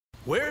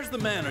Where's the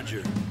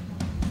manager?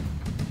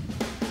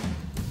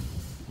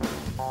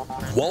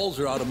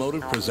 Walzer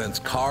Automotive presents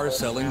Car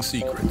Selling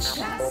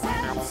Secrets.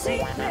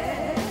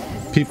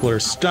 People are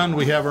stunned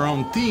we have our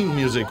own theme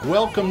music.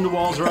 Welcome to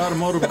Walzer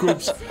Automotive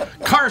Group's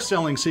Car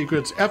Selling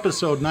Secrets,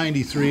 episode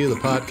 93 of the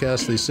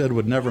podcast they said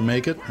would never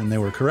make it, and they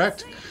were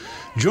correct.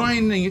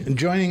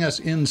 Joining us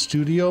in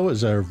studio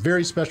is our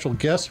very special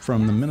guest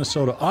from the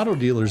Minnesota Auto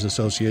Dealers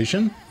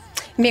Association,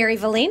 Mary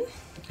Veline.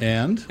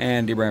 And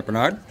Andy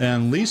Bernard.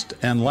 And least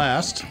and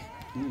last,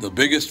 the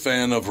biggest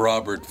fan of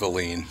Robert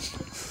Veline.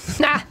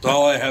 That's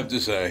all I have to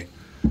say.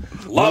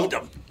 Loved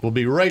him. We'll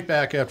be right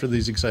back after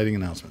these exciting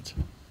announcements.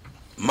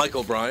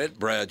 Michael Bryant,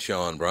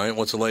 Bradshaw and Bryant,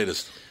 what's the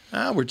latest?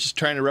 We're just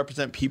trying to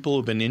represent people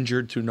who've been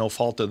injured through no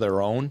fault of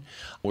their own.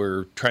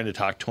 We're trying to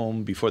talk to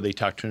them before they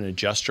talk to an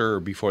adjuster or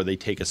before they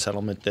take a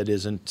settlement that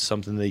isn't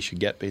something they should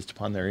get based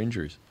upon their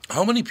injuries.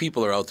 How many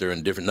people are out there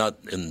not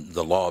in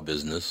the law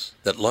business,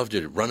 that love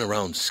to run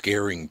around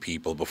scaring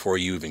people before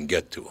you even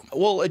get to them?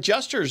 Well,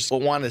 adjusters will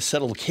want to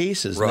settle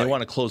cases and Right. they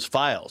want to close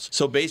files.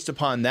 So based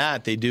upon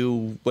that, they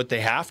do what they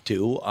have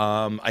to.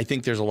 I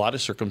think there's a lot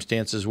of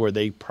circumstances where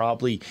they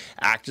probably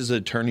act as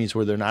attorneys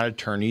where they're not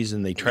attorneys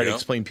and they try to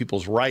explain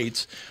people's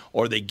rights,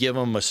 or they give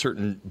them a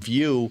certain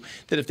view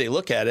that if they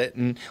look at it,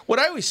 and what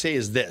I always say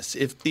is this: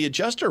 if the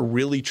adjuster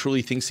really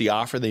truly thinks the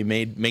offer they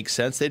made makes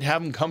sense, they'd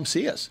have them come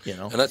see us.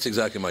 And that's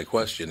exactly my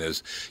question: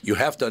 is you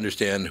have to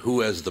understand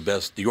who has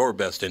your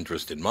best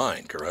interest in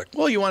mind, correct?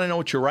 Well, you want to know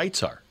what your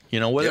rights are.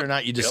 Whether or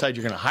not you decide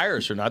you're going to hire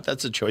us or not,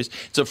 that's a choice.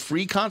 It's a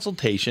free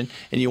consultation,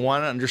 and you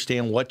want to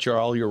understand what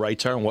all your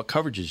rights are and what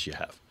coverages you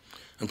have.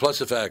 And plus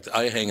the fact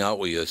I hang out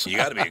with you, so you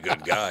got to be a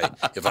good guy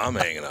if I'm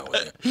hanging out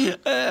with you.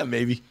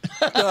 Maybe.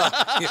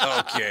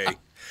 Okay.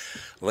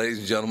 Ladies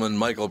and gentlemen,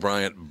 Michael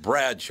Bryant,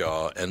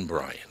 Bradshaw and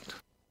Bryant.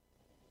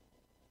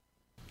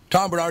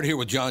 Tom Bernard here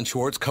with John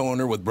Schwartz,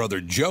 co-owner with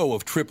brother Joe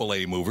of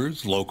AAA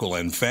Movers, local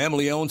and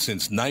family-owned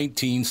since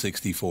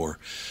 1964.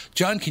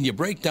 John, can you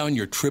break down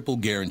your triple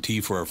guarantee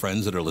for our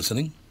friends that are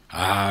listening?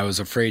 I was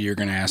afraid you were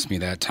going to ask me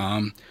that,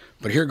 Tom.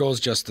 But here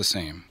goes just the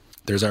same.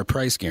 There's our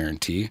price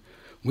guarantee.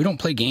 We don't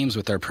play games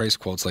with our price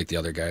quotes like the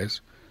other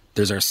guys.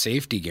 There's our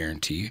safety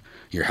guarantee.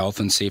 Your health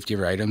and safety of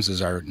your items is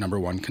our number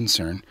one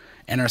concern.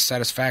 And our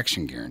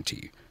satisfaction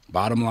guarantee.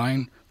 Bottom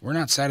line, we're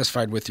not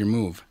satisfied with your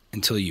move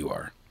until you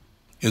are.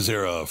 Is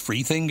there a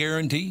free thing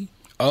guarantee?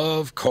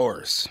 Of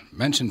course.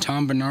 Mention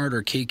Tom Bernard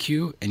or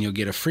KQ and you'll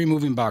get a free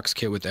moving box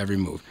kit with every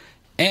move.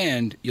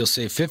 And you'll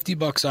save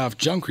 $50 off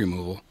junk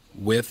removal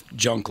with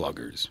junk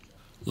luggers.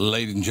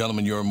 Ladies and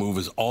gentlemen, your move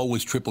is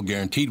always triple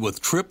guaranteed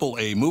with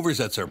AAA Movers.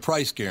 That's our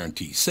price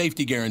guarantee,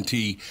 safety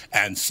guarantee,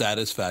 and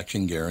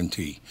satisfaction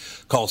guarantee.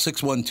 Call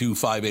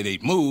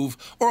 612-588-MOVE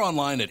or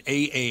online at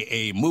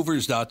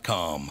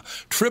aaamovers.com.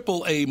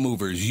 AAA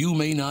Movers. You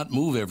may not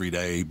move every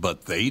day,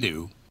 but they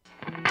do.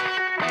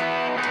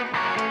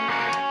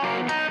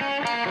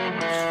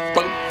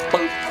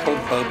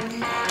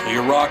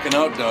 You're rocking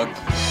out, Doug.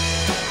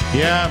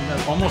 Yeah,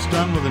 I'm almost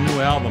done with a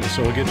new album,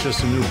 so we'll get just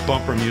some new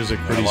bumper music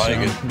pretty soon.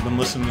 I've been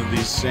listening to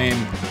these same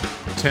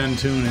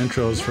 10-tune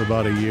intros for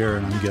about a year,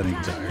 and I'm getting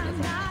tired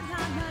of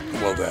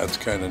them. Well, that's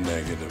kind of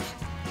negative.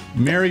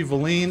 Mary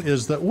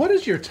Veline what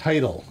is your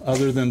title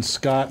other than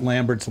Scott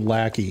Lambert's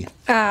lackey?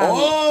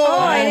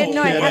 I didn't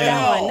know I had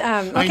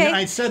that one. Okay.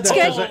 I said that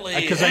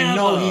because I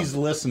know he's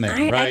listening,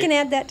 right? I can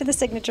add that to the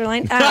signature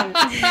line.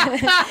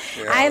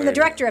 I am the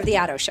director of the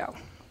auto show.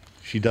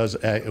 She does.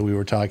 We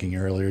were talking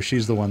earlier.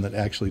 She's the one that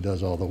actually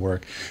does all the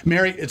work.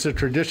 Mary, it's a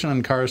tradition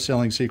on Car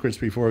Selling Secrets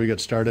before we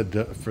get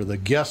started for the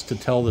guest to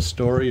tell the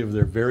story of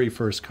their very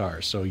first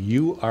car. So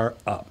you are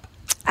up.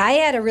 I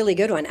had a really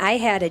good one. I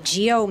had a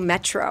Geo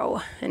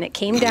Metro, and it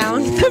came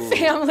down the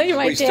family.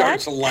 My dad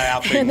starts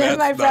laughing. and then That's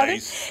my brother.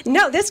 Nice.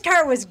 No, this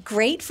car was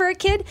great for a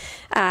kid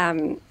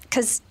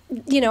because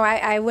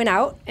I went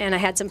out and I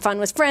had some fun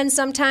with friends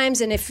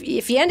sometimes, and if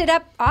you ended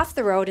up off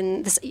the road,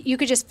 and you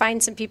could just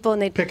find some people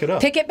and they'd pick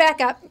it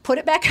back up, put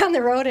it back on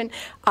the road, and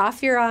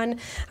off you're on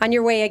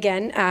your way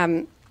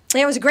again.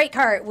 It was a great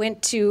car. It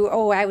went to,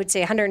 I would say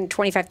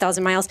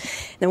 125,000 miles.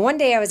 And then one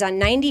day I was on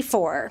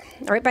 94,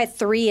 right by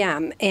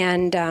 3M,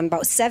 and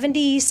about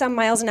 70-some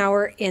miles an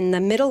hour in the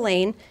middle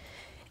lane,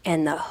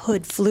 and the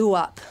hood flew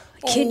up.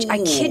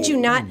 I kid you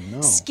not. Oh,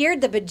 no.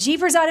 Scared the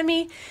bejeepers out of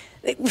me.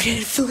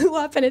 It flew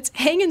up, and it's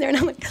hanging there, and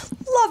I'm like,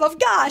 love of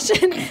gosh.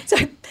 And so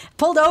I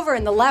pulled over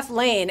in the left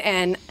lane,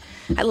 and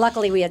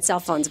luckily we had cell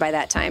phones by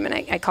that time, and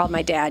I called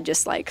my dad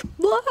just like,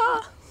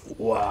 blah.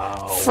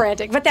 Wow.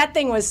 Frantic. But that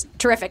thing was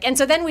terrific. And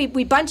so then we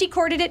bungee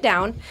corded it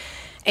down.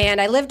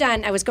 And I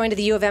was going to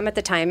the U of M at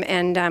the time,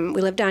 and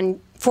we lived on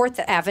 4th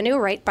Avenue,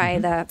 right by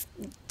the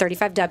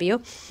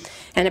 35W.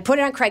 And I put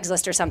it on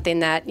Craigslist or something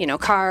that,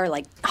 car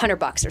like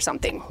 $100 or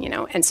something,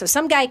 And so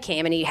some guy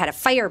came and he had a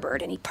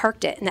Firebird and he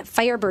parked it. And that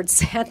Firebird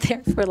sat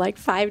there for like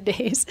 5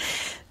 days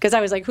because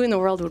I was like, who in the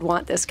world would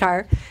want this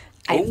car?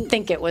 I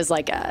think it was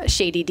like a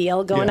shady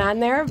deal going on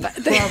there, but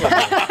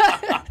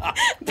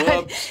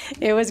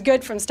it was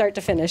good from start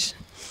to finish.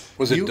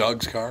 Was it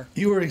Doug's car?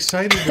 You were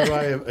excited to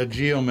buy a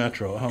Geo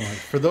Metro. Oh,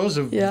 for those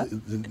of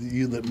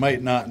you that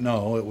might not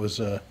know, it was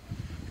I'm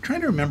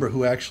trying to remember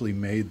who actually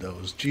made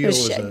those. Geo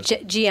was a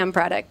GM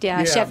product,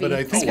 Chevy. But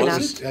I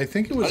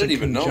think it was in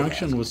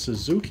conjunction with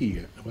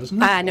Suzuki,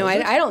 wasn't it? No,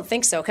 I don't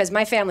think so, because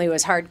my family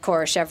was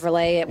hardcore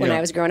Chevrolet when I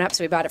was growing up,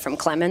 so we bought it from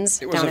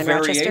Clemens. It was down a in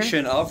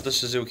variation Rochester. of the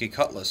Suzuki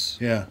Cutlass.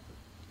 Yeah.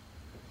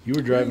 You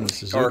were driving a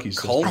Suzuki. Or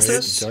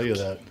Cultus? I can tell you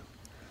that.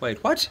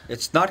 Wait, what?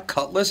 It's not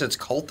Cutlass, it's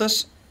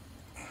Cultus?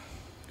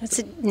 It's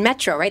a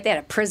Metro, right? They had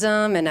a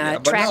Prism and a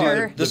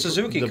Tracker. No, the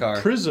Suzuki car.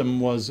 The Prism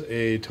was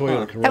a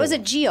Toyota Corolla. That was a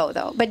Geo,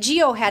 though. But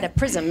Geo had a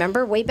Prism,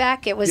 remember? Way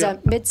back, it was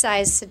a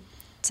mid-size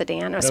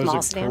sedan, or a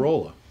small sedan.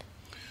 Corolla.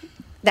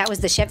 That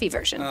was the Chevy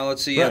version.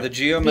 Let's see. Yeah, the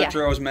Geo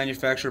Metro was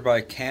manufactured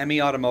by Cami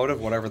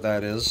Automotive, whatever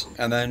that is,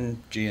 and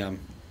then GM.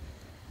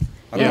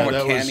 I don't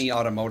know what Cami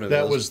Automotive is.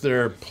 That was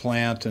their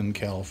plant in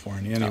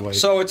California, anyway.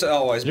 So it's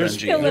always been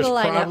GM. There's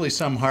probably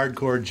some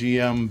hardcore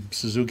GM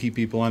Suzuki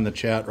people on the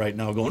chat right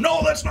now going,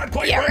 no, that's not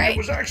quite right. It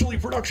was actually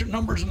production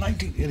numbers in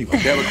 19... Anyway. I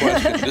have a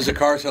question. This is a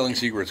car selling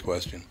secrets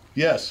question.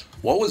 Yes.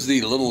 What was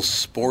the little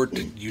sport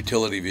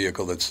utility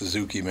vehicle that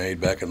Suzuki made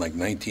back in like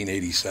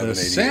 1987, The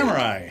 88?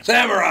 Samurai.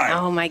 Samurai!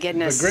 Oh, my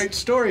goodness. A great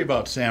story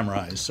about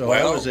Samurais. So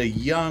I was a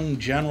young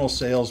general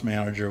sales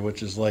manager,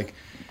 which is like...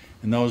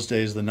 In those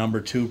days, the number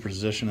 2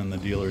 position in the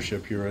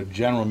dealership, you're a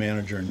general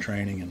manager in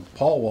training, and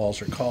Paul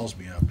Walser calls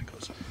me up and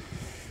goes,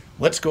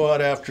 let's go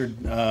out after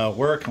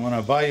work, I want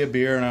to buy you a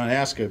beer, and I want to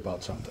ask you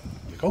about something.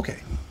 I'm like, okay.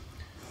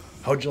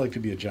 How would you like to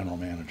be a general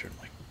manager? I'm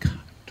like, God,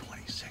 I'm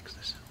 26,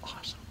 this is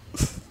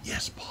awesome.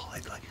 Yes, Paul,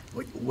 I'd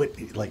like, what,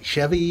 like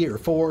Chevy or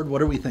Ford,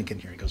 what are we thinking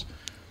here? He goes,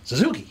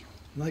 Suzuki.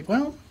 I'm like,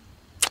 well,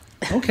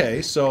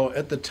 okay. So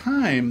at the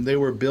time, they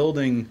were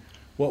building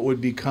what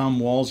would become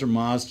Walser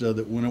Mazda,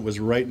 that when it was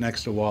right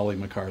next to Wally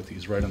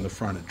McCarthy's, right on the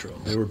frontage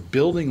road. They were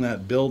building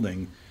that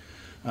building.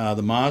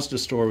 The Mazda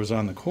store was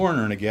on the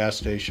corner in a gas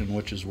station,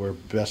 which is where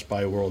Best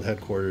Buy World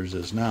headquarters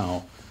is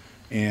now.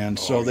 And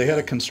so they had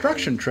a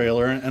construction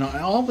trailer, and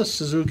all the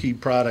Suzuki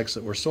products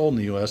that were sold in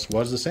the U.S.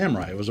 was the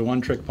Samurai. It was a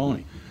one-trick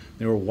pony.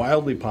 They were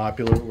wildly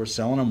popular. We're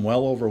selling them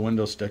well over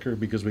window sticker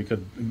because we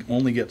could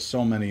only get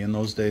so many. In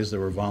those days, there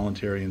were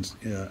voluntary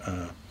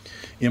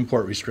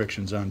import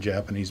restrictions on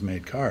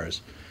Japanese-made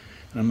cars.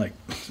 And I'm like,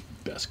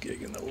 best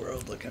gig in the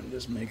world. Look, I'm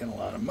just making a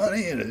lot of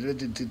money.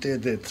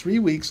 And 3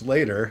 weeks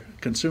later,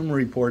 Consumer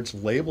Reports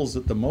labels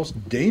it the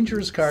most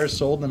dangerous car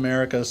sold in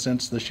America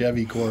since the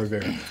Chevy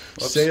Corvair.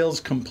 Sales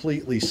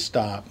completely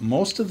stop.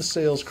 Most of the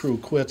sales crew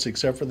quits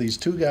except for these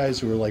 2 guys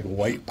who were like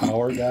white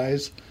power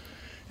guys.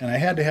 And I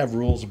had to have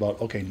rules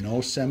about, okay, no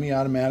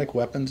semi-automatic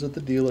weapons at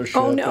the dealership.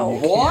 Oh, no.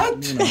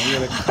 What? You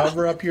got to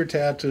cover up your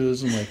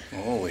tattoos. And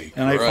Holy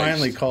And Christ. I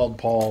finally called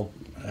Paul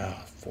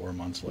 4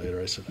 months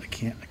later. I said,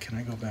 can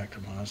I go back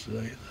to Mazda?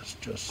 This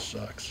just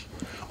sucks.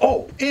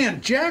 Oh,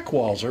 and Jack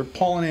Walser,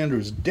 Paul and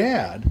Andrew's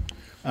dad,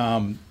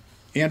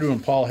 Andrew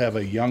and Paul have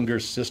a younger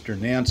sister,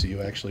 Nancy,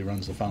 who actually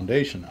runs the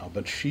foundation now.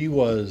 But she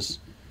was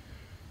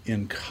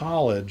in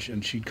college,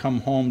 and she'd come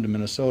home to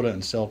Minnesota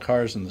and sell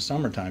cars in the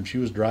summertime. She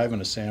was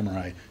driving a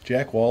Samurai.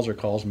 Jack Walser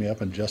calls me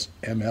up and just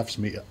MFs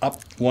me up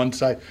one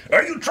side.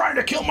 Are you trying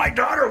to kill my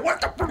daughter?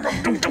 What the?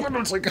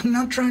 It's like, I'm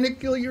not trying to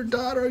kill your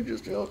daughter. I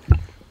just,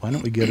 why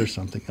don't we get her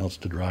something else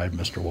to drive,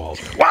 Mr.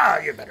 Walser? Wow,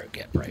 you better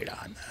get right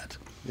on that.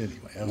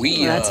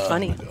 Anyway, that's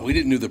funny. We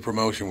didn't do the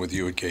promotion with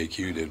you at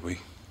KQ, did we?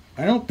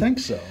 I don't think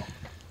so.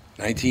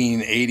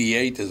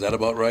 1988, is that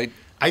about right?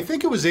 I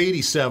think it was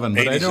 87,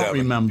 but 87. I don't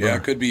remember. Yeah,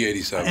 it could be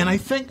 87. And I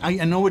think, I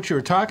know what you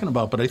were talking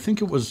about, but I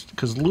think it was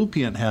because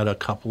Lupien had a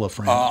couple of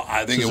franchises.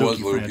 I think it was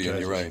Lupien,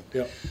 you're right.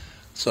 Yep.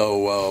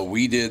 So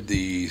we did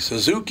the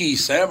Suzuki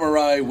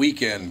Samurai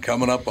weekend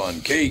coming up on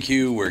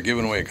KQ. We're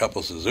giving away a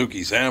couple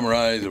Suzuki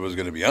Samurais. It was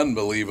going to be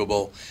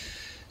unbelievable.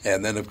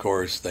 And then, of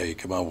course, they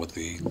come out with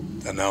the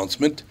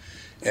announcement.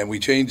 And we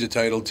changed the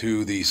title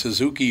to the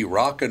Suzuki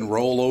Rock and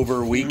Roll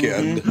Over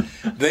Weekend.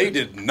 They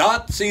did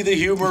not see the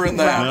humor in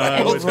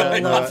that.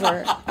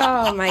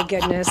 Oh, my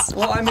goodness.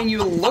 Well, I mean,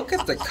 you look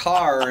at the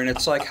car, and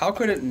it's like, how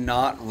could it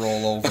not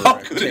roll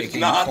over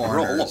taking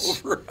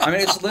corners? I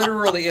mean,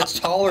 it's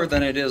taller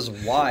than it is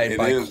wide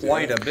by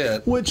quite a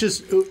bit. Which is,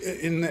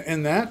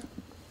 in that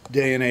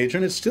day and age,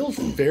 and it's still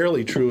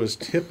fairly true, is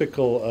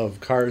typical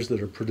of cars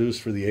that are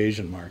produced for the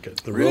Asian market.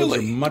 The roads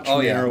are much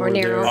narrower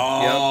there.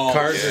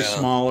 Cars are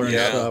smaller and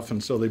stuff,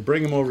 and so they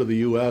bring them over to the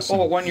U.S.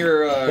 Well, when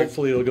you're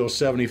hopefully it'll go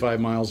 75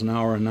 miles an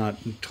hour and not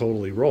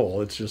totally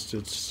roll. It's just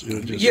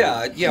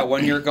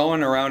when you're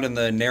going around in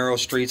the narrow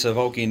streets of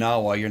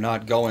Okinawa, you're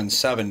not going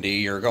 70,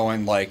 you're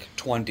going like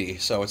 20.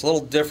 So it's a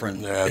little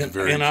different. Yeah, that's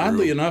very and true.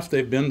 Oddly enough,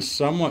 they've become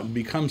somewhat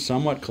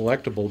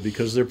collectible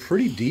because they're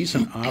pretty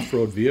decent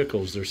off-road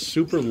vehicles. They're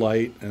super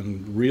light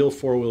and real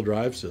four-wheel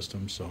drive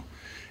systems. So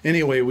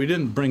anyway, we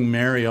didn't bring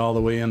Mary all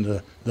the way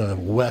into the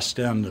west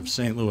end of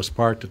St. Louis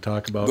Park to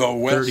talk about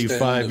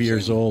 35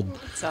 years old.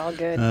 It's all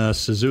good.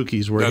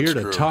 Suzuki's. We're here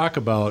to talk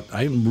about,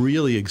 I'm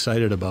really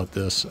excited about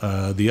this,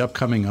 the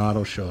upcoming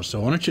auto show.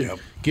 So why don't you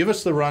give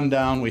us the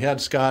rundown. We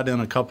had Scott in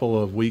a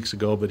couple of weeks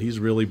ago, but he's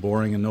really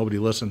boring and nobody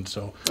listened.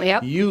 So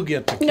you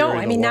get to carry the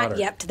water. Not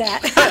yet to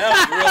that.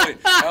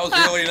 that was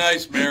really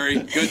nice, Mary.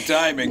 Good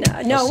timing.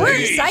 No, we're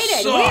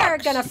excited. We are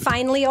going to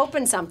finally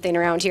open something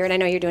around here, and I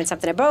know you're doing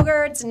something at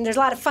Bogart's, and there's a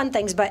lot of fun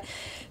things, but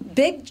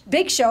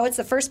big show. It's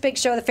the first big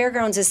show the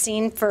Fairgrounds has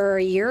seen for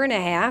a year and a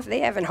half.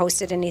 They haven't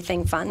hosted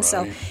anything fun. Right.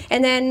 So,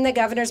 and then the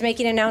governor's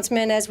making an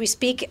announcement as we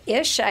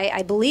speak-ish.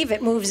 I believe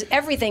it moves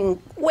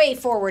everything way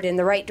forward in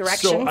the right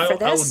direction for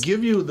this. I'll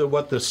give you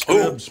what the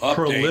Scribs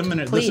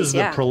preliminary. Please, this is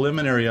the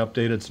preliminary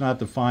update. It's not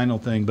the final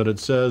thing, but it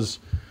says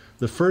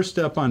the first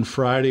step on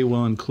Friday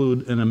will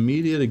include an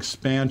immediate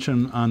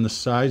expansion on the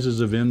sizes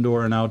of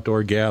indoor and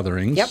outdoor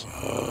gatherings. Yep.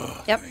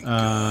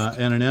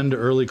 And an end to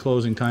early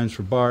closing times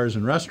for bars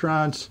and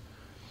restaurants.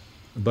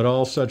 But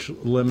all such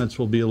limits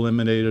will be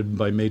eliminated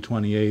by May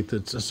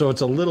 28th. So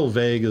it's a little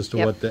vague as to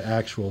what the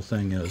actual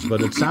thing is.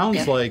 But it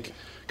sounds like,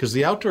 because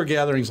the outdoor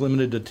gathering is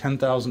limited to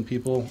 10,000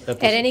 people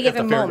at any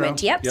given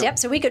moment. Yep.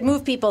 So we could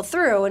move people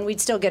through, and we'd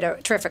still get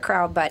a terrific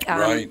crowd. But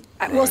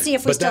we'll see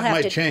if we still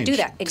have to do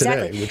that.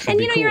 Exactly. Today, and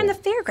cool. You're in the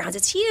fairgrounds.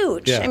 It's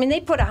huge. Yeah. I mean,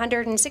 they put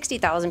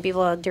 160,000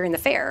 people during the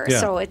fair. Yeah.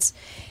 So it's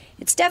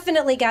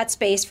definitely got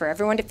space for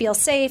everyone to feel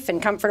safe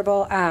and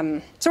comfortable.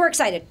 So we're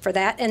excited for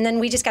that. And then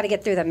we just got to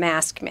get through the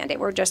mask mandate.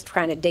 We're just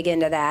trying to dig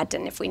into that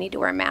and if we need to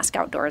wear a mask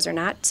outdoors or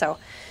not. So,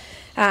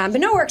 but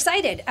no, we're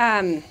excited.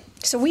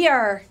 So we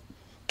are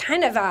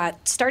kind of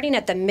starting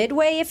at the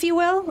midway, if you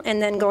will,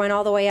 and then going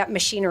all the way up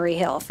Machinery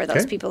Hill for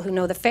those people who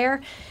know the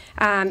fair.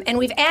 And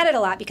we've added a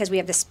lot because we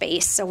have the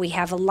space. So we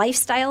have a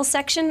lifestyle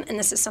section, and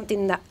this is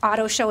something the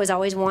auto show has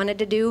always wanted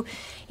to do.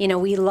 You know,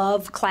 we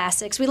love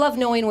classics. We love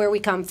knowing where we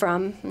come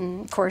from.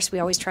 And of course, we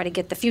always try to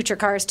get the future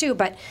cars, too.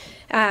 But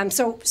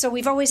so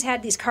we've always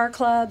had these car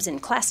clubs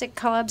and classic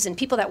clubs and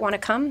people that want to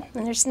come,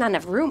 and there's not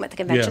enough room at the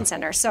convention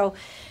center. So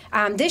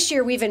this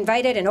year, we've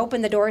invited and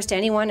opened the doors to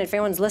anyone. If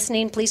anyone's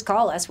listening, please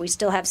call us. We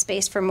still have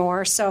space for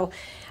more. So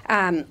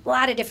a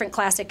lot of different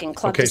classic and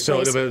club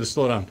displays. Okay, so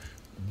slow down.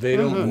 They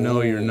don't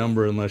know your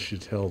number unless you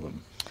tell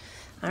them.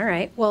 All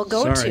right. Well,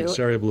 go to...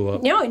 Sorry I blew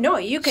up. No,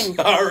 you can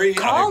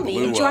call me.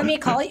 Do you want me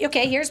to call you?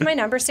 Okay, here's my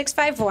number,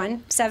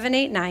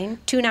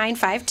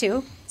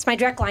 651-789-2952. It's my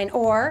direct line,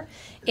 or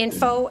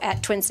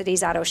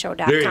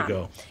info@TwinCitiesAutoShow.com. There you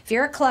go. If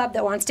you're a club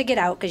that wants to get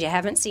out because you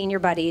haven't seen your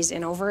buddies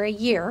in over a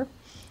year,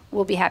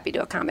 we'll be happy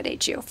to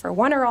accommodate you for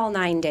one or all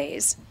 9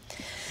 days.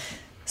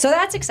 So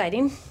that's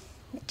exciting.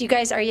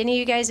 Are any of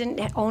you guys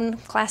own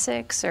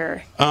classics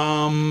or?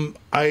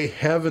 I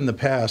have in the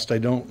past. I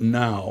don't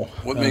now.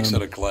 What makes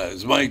it a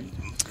classic?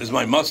 Is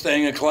my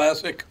Mustang a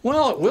classic?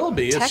 Well, it will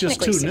be. It's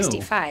just too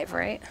 65,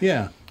 right?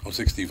 Yeah. Oh,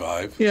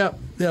 65. Yeah.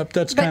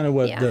 That's kind of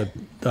what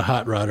the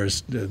hot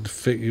rodders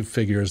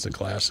figure as the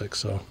classic.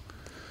 So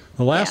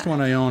the last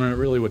one I owned, and it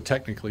really what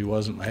technically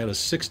wasn't. I had a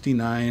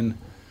 '69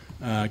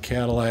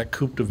 Cadillac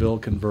Coupe de Ville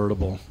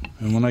convertible,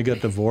 and when I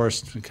got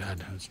divorced, God,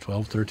 it was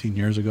 12, 13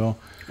 years ago.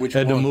 Which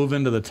had one? To move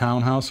into the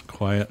townhouse.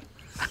 Quiet.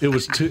 It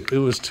was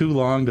too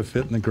long to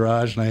fit in the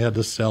garage, and I had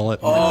to sell it.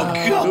 Oh,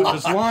 God. It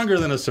was longer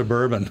than a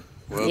Suburban.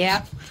 Whoops.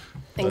 Yeah,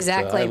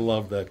 exactly. But, I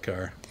love that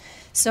car.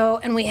 So,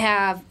 and we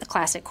have the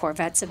classic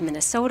Corvettes of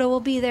Minnesota will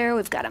be there.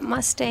 We've got a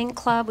Mustang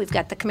Club. We've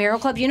got the Camaro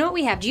Club. You know what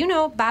we have? Do you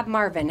know Bob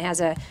Marvin has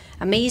an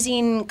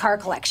amazing car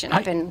collection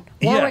up in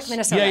Warwick,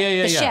 Minnesota?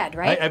 Yeah. The Shed,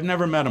 right? I've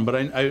never met him, but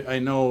I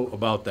know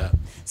about that.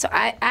 So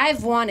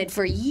I've wanted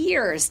for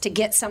years to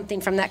get something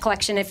from that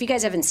collection. If you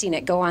guys haven't seen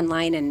it, go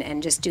online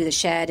and just do the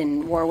Shed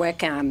in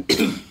Warwick.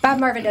 Bob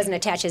Marvin doesn't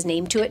attach his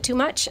name to it too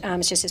much.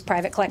 It's just his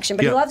private collection,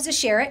 but he loves to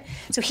share it.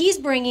 So he's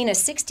bringing a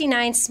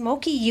 '69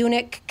 Smoky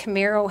Unique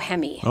Camaro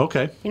Hemi.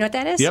 Okay. You know what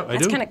that is? Yep, I do.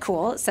 That's kind of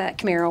cool. It's that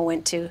Camaro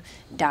went to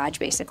Dodge,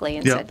 basically,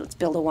 and said, let's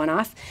build a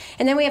one-off.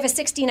 And then we have a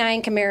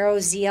 '69 Camaro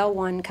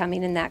ZL1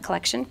 coming in that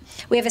collection.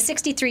 We have a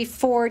 '63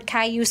 Ford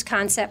Cayuse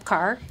concept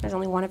car. There's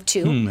only one of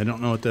two. I don't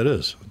know what that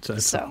is.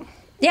 So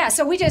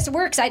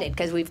we're excited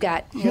because we've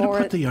got you more. You got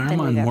to put the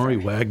arm on Maury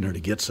Wagner to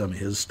get some of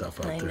his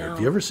stuff out there.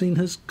 Have you ever seen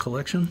his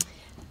collection?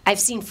 I've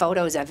seen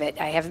photos of it.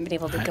 I haven't been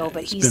able to go,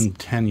 but it's been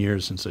 10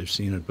 years since I've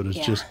seen it, but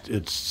it's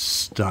it's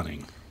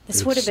stunning.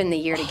 This would have been the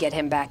year to get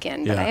him back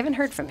in, but I haven't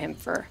heard from him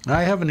for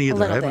I haven't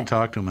either. I haven't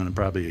talked to him in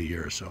probably a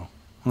year or so.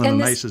 One of the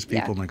nicest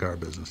people in the car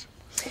business.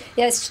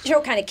 Yeah, this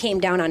show kind of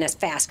came down on us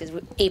fast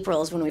because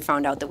April is when we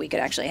found out that we could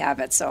actually have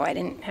it, so I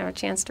didn't have a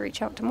chance to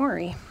reach out to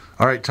Maury.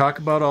 All right, talk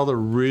about all the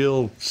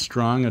real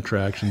strong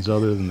attractions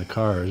other than the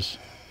cars.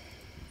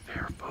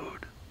 Fair food.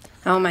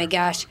 Oh my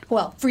gosh!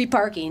 Well, free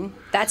parking.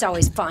 That's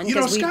always fun. You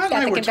know, Scott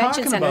and I were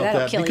talking about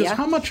that because you.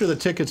 How much are the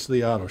tickets to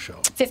the auto show?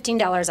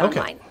 $15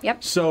 online.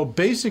 Yep. So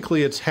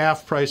basically, it's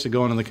half price of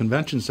going to the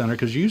convention center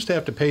because you used to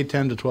have to pay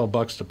 $10 to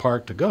 $12 to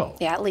park to go.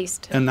 Yeah, at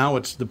least. And now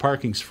the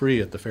parking's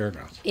free at the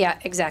fairgrounds. Yeah,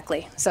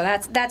 exactly. So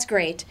that's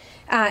great.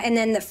 And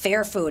then the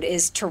fair food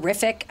is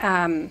terrific.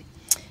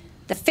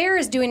 The fair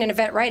is doing an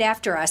event right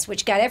after us,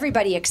 which got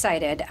everybody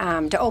excited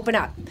to open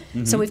up.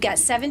 Mm-hmm. So we've got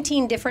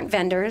 17 different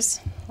vendors.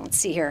 Let's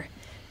see here.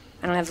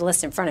 I don't have the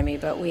list in front of me,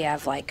 but we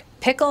have like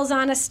pickles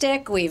on a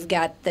stick. We've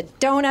got the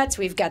donuts.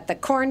 We've got the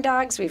corn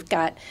dogs. We've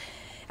got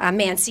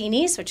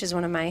Mancini's, which is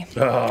one of my...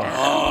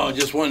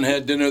 Just went and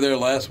had dinner there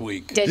last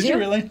week. Did you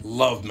really?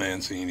 Love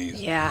Mancini's.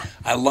 Yeah.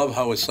 I love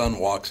how his son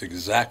walks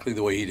exactly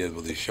the way he did,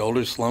 with his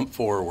shoulders slumped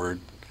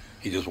forward.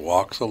 He just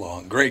walks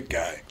along. Great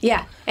guy.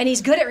 Yeah, and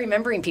he's good at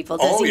remembering people.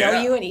 Does he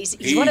know you? And he's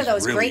one of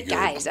those really great good.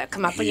 Guys that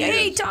come up with you.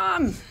 Hey,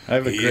 Tom. I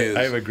have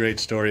a great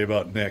story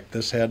about Nick.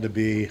 This had to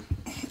be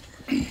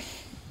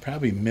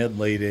probably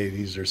late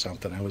 80s or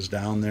something. I was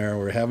down there.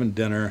 We were having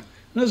dinner.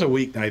 It was a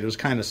weeknight. It was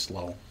kind of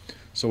slow.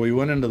 So we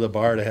went into the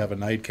bar to have a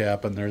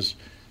nightcap, and there's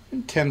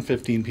 10,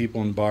 15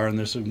 people in the bar, and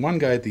there's one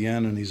guy at the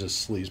end, and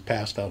he's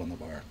passed out on the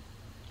bar.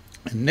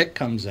 And Nick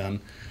comes in, and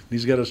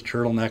he's got his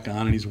turtleneck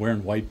on, and he's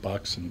wearing white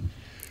bucks, and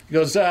he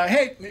goes,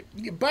 hey,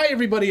 buy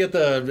everybody at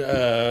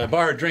the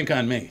bar a drink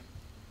on me.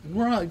 And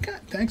we're all like,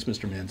 God, thanks,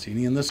 Mr.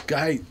 Mancini. And this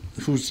guy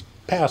who's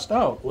passed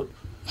out,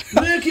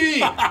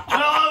 Nicky!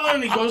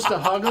 And he goes to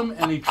hug him,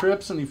 and he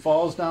trips, and he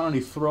falls down, and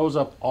he throws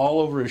up all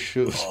over his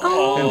shoes.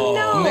 Oh, and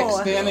no. Nick's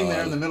standing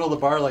there in the middle of the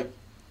bar like,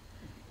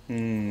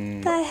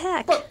 The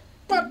heck? But.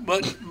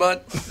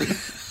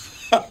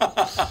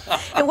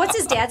 And what's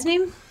his dad's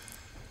name?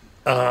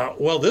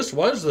 well, this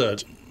was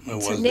the...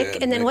 So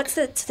Nick, and then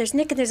there's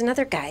Nick and there's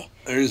another guy.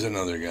 There's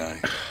another guy.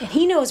 And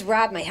he knows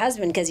Rob, my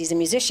husband, because he's a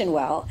musician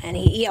well, and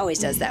he always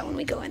does that when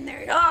we go in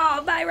there.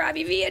 Oh, buy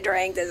Robbie V a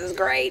drink. This is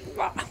great.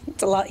 Oh,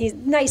 it's a lot. He's a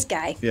nice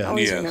guy. Yeah.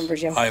 Always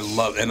remembers you. I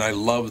love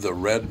the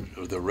red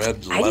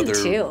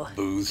leather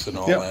booths and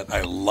all that. I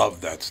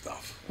love that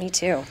stuff. Me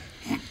too.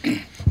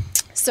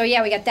 So,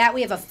 yeah, we got that.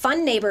 We have a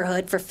fun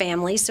neighborhood for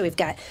families. So we've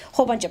got a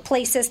whole bunch of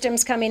play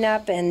systems coming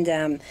up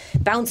and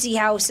bouncy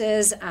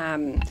houses.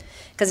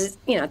 Because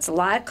it's a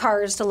lot of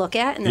cars to look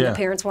at, and then the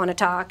parents want to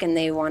talk, and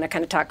they want to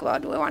kind of talk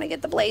about, do we want to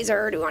get the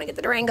Blazer, do we want to get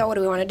the Durango, what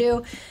do we want to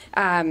do?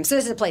 So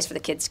this is a place for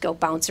the kids to go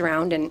bounce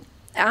around, and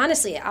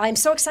honestly, I'm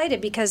so excited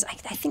because I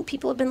think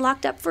people have been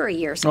locked up for a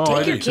year, so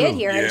take your kid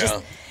here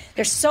and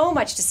there's so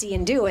much to see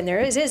and do, and there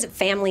is a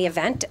family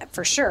event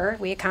for sure.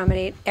 We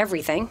accommodate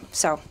everything,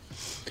 so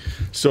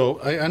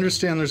I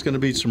understand there's going to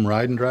be some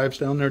ride and drives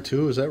down there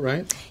too, is that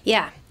right?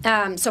 Yeah,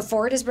 so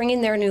Ford is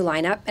bringing their new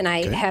lineup, and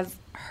I have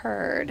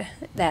heard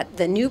that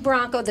the new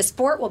Bronco, the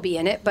Sport will be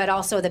in it, but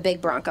also the big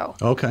Bronco.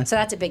 Okay. So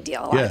that's a big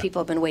deal. A lot of people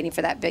have been waiting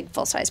for that big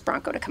full-size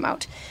Bronco to come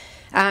out.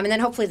 And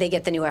then hopefully they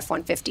get the new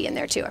F-150 in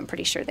there too. I'm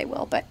pretty sure they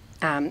will. But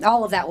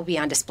all of that will be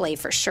on display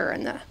for sure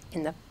in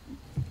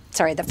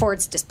the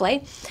Ford's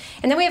display.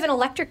 And then we have an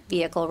electric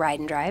vehicle ride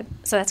and drive.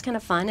 So that's kind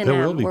of fun. And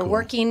that will be we're cool.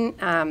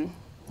 working...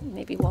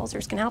 maybe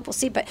Walzers can help. We'll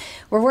see. But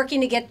we're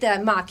working to get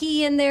the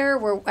Mach-E in there.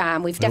 We've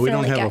definitely we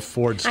don't have a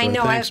Ford store. I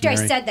know. Thanks, After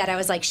Mary. I said that, I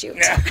was like, shoot.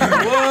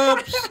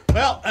 Whoops.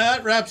 Well,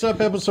 that wraps up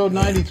episode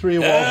 93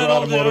 of Walzer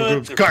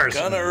Automotive Group's Cars.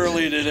 Kind of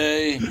early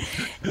today.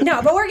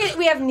 No, but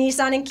we have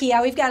Nissan and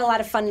Kia. We've got a lot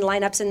of fun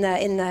lineups in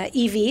the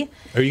EV.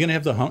 Are you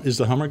going to have is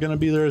the Hummer going to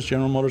be there? Is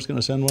General Motors going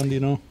to send one? Do you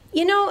know?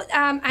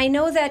 I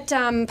know that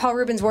Paul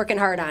Rubin's working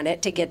hard on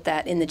it to get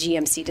that in the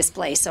GMC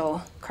display.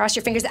 So cross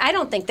your fingers. I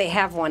don't think they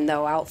have one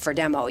though out for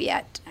demo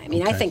yet. I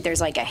mean, I think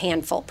there's like a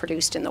handful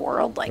produced in the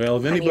world. Well,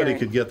 if anybody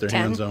could get their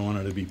hands on one,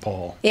 it'd be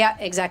Paul. Yeah,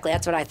 exactly.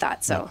 That's what I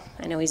thought. So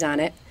I know he's on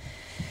it.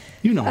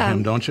 You know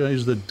him, don't you?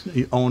 He's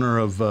the owner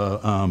of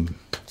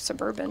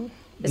Suburban.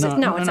 It's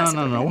not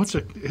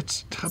Suburban.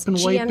 It's up in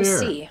White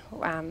Bear. GMC.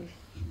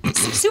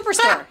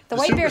 Superstore. The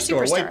White Bear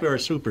Superstore. White Bear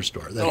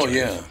Superstore. That's right.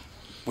 Yeah.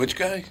 Which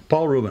guy?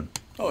 Paul Rubin.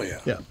 Oh, yeah.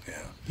 Yeah.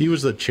 He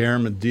was the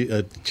chairman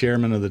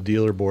of the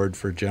dealer board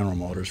for General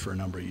Motors for a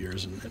number of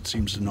years, and it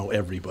seems to know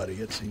everybody,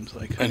 it seems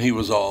like. And he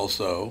was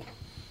also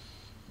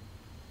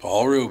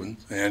Paul Rubin,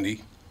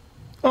 Andy.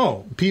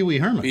 Oh, Pee Wee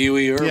Herman. Pee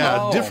Wee Herman.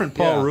 Yeah, different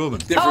Paul Rubin.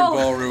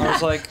 Paul Rubin. I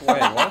was like,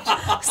 wait, what?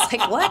 I was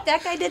like, what?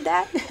 That guy did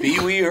that? Pee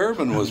Wee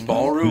Herman was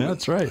Paul Rubin. Yeah,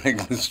 that's right.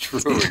 It's true,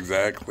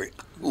 exactly.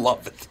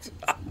 Love it.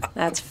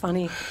 That's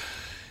funny.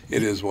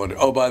 It is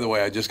wonderful. Oh, by the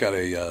way, I just got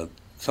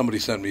somebody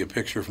sent me a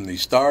picture from the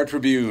Star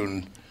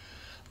Tribune.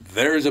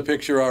 There's a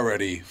picture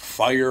already.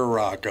 Fire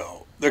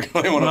Rocco. They're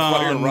going to want to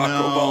fire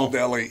Rocco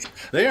Baldelli.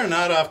 They are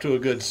not off to a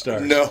good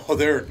start. No,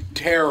 they're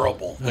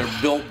terrible. Their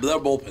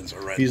bullpens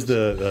are red. He's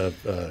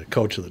the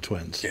coach of the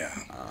Twins. Yeah.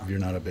 If you're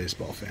not a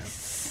baseball fan.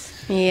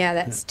 Yeah,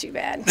 that's too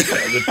bad.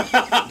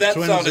 That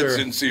sounded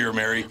sincere,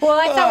 Mary. Well,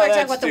 I thought we were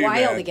talking about the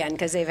Wild again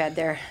because they've had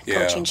their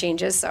coaching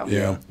changes. So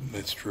yeah,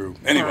 that's true.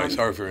 Anyway,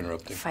 sorry for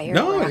interrupting.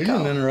 No, you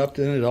didn't interrupt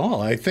it at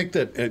all. I think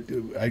that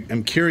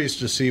I'm curious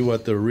to see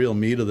what the real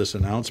meat of this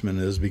announcement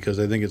is because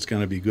I think it's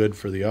going to be good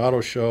for the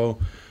auto show.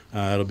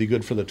 It'll be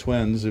good for the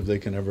Twins if they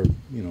can ever,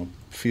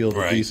 field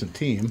a decent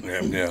team.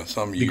 Yeah,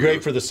 some year. Be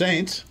great for the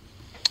Saints.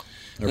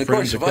 And of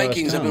course, the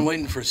Vikings have been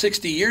waiting for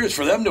 60 years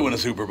for them to win a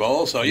Super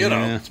Bowl, so,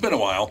 it's been a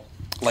while.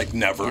 Like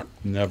never.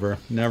 Never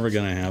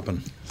going to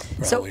happen.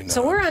 So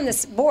we're on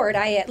this board.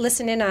 I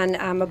listen in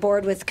on a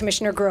board with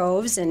Commissioner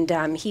Groves,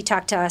 and he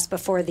talked to us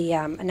before the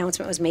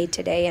announcement was made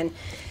today. And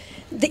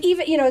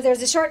there's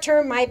the short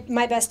term.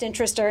 My best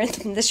interests are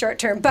in the short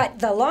term, but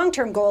the long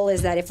term goal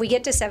is that if we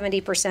get to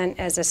 70%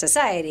 as a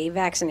society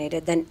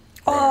vaccinated, then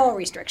All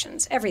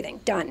restrictions,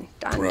 everything, done.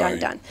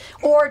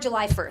 Or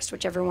July 1st,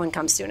 whichever one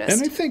comes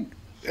soonest. And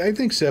I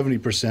think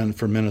 70%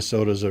 for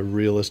Minnesota is a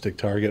realistic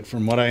target,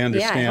 from what I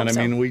understand.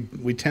 Yeah, I mean,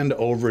 we tend to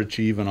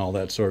overachieve and all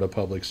that sort of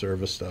public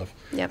service stuff.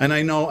 Yep. And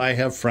I know I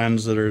have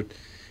friends that are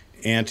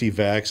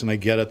anti-vax, and I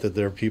get it that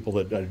there are people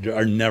that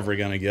are never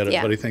going to get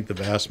it, but I think the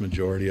vast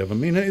majority of them.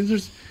 I mean,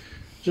 there's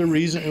a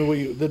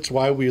reason that's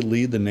why we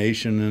lead the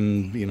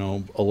nation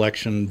in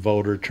election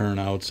voter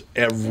turnouts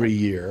every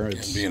year.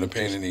 It's being a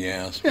pain in the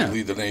ass. Yeah. We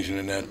lead the nation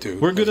in that too.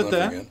 We're good at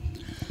that. Forget.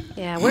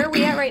 Yeah, where are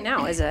we at right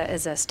now as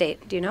a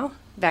state? Do you know,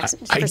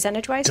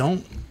 percentage-wise?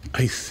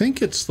 I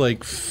think it's like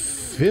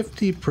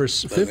 50% or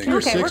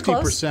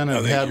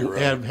 60%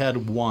 have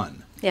had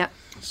one. Yeah.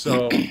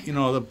 So,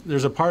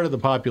 there's a part of the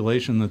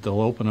population that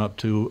they'll open up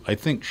to, I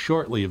think,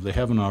 shortly, if they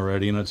haven't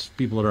already, and it's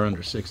people that are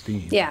under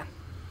 16. Yeah.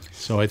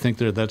 So I think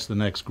that's the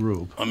next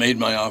group. I made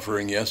my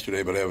offering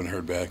yesterday, but I haven't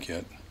heard back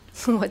yet.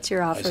 What's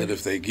your offer? I said,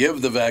 if they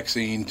give the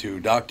vaccine to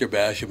Dr.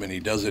 Basham and he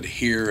does it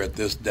here at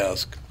this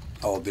desk,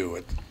 I'll do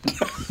it.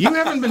 You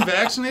haven't been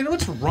vaccinated?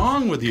 What's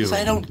wrong with you? Because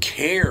I don't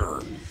care.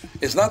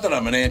 It's not that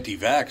I'm an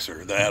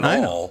anti-vaxxer at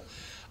all.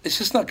 It's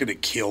just not going to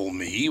kill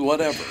me,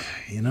 whatever.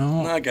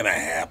 Not going to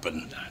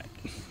happen.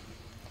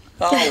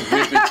 Oh,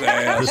 whip its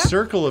ass. The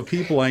circle of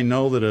people I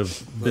know that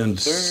have been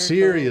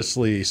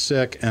seriously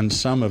sick and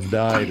some have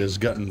died has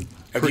gotten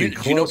pretty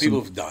close. Do you know people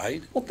who've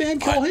died? Well, Dan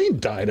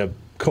Culhane died of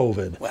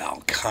COVID.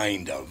 Well,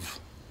 kind of.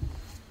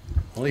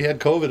 Well, he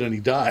had COVID and he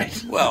died.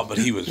 Well, but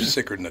he was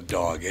sicker than a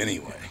dog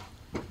anyway.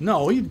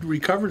 No, he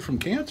recovered from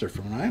cancer,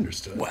 from what I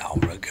understood. Well,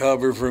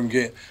 recover from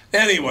cancer.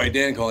 Anyway,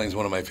 Dan Colleen's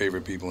one of my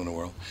favorite people in the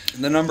world.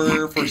 The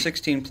number for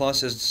 16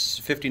 plus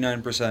is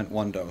 59%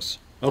 one dose.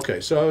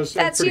 Okay, so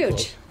that's huge.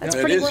 Close. That's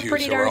we're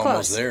pretty so darn we're close.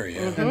 Almost there,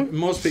 yeah. Mm-hmm. And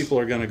most people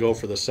are going to go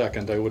for the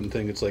second. I wouldn't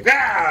think it's like,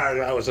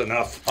 that was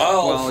enough.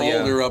 I'll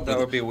fold her up. That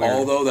would be weird.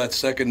 Although that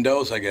second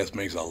dose, I guess,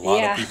 makes a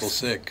lot of people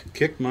sick.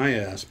 Kicked my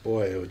ass,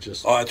 boy. It was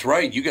just. Oh, that's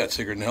right. You got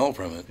sicker than hell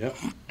from it. Yep.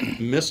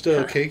 Missed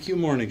a KQ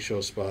morning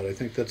show spot. I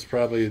think that's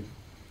probably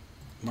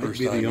might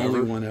be the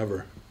only one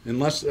ever.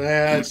 Unless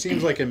it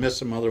seems like I missed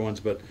some other ones,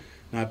 but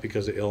not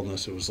because of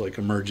illness. It was like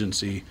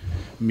emergency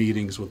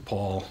meetings with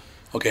Paul.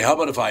 Okay, how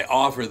about if I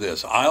offer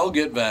this? I'll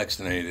get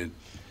vaccinated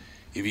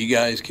if you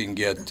guys can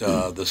get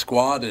the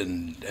squad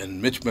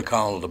and Mitch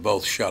McConnell to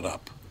both shut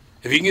up.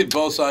 If you can get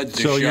both sides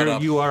to shut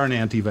up. So you are an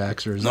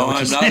anti-vaxxer. No,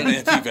 I'm not an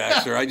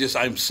anti-vaxxer.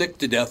 I'm sick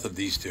to death of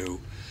these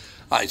two.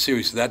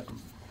 Seriously, that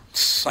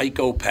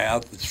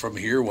psychopath that's from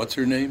here, what's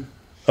her name?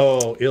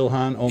 Oh,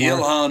 Ilhan Omar.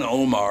 Ilhan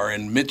Omar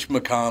and Mitch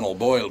McConnell.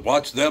 Boy,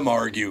 watch them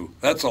argue.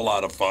 That's a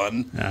lot of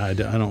fun. I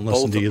don't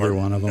listen to either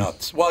one of them.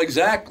 Nuts. Well,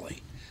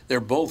 exactly. They're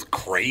both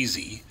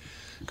crazy.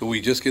 Could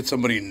we just get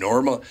somebody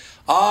normal?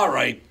 All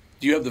right.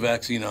 Do you have the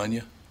vaccine on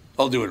you?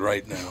 I'll do it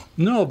right now.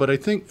 No, but I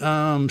think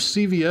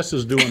CVS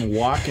is doing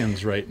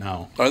walk-ins right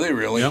now. Are they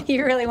really? Yep.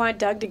 You really want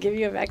Doug to give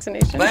you a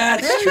vaccination?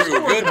 That's true.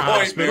 Good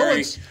point,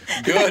 Mary.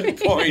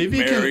 Good point,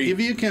 Mary. If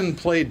you can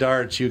play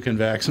darts, you can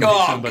vaccinate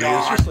somebody.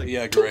 God. It's just like,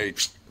 yeah,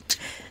 great.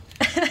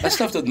 That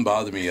stuff doesn't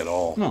bother me at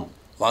all. No.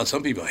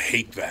 Some people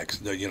hate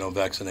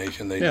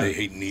vaccination. They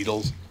hate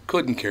needles.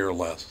 Couldn't care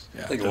less.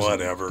 Yeah,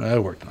 whatever. I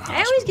worked in a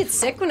hospital. I always get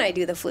sick when I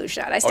do the flu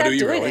shot. I stopped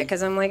doing it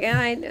because I'm like,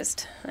 I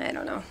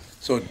don't know.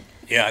 So,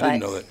 yeah, I didn't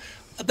know that.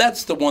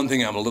 That's the one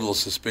thing I'm a little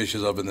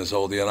suspicious of in this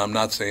whole deal. And I'm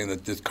not saying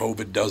that this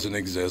COVID doesn't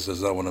exist.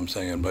 That's not what I'm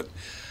saying. But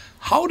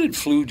how did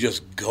flu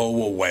just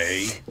go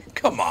away?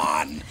 Come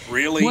on,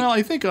 really? Well,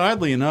 I think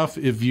oddly enough,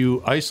 if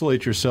you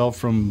isolate yourself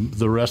from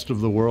the rest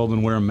of the world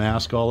and wear a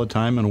mask all the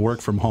time and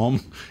work from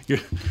home,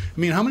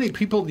 how many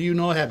people do you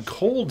know had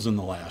colds in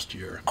the last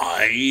year?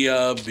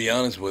 Be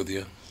honest with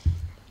you.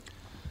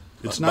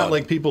 It's not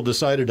like people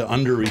decided to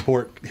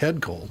underreport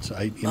head colds.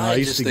 I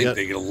used to get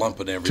they get a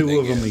lump in everything. 2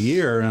 of them a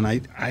year, and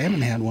I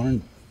haven't had one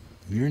in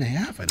a year and a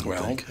half, I don't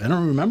think. I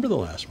don't remember the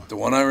last one. The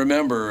one I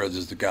remember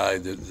is the guy,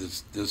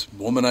 this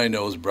woman I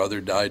know's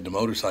brother died in a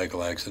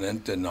motorcycle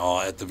accident, and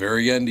at the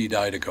very end he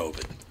died of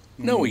COVID.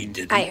 No, he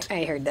didn't.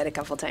 I heard that a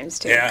couple times,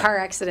 too. Yeah. Car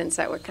accidents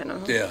that were kind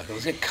of... Yeah. I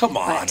was like, come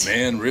on,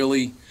 man,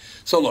 really?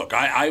 So, look,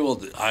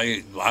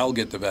 I'll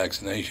get the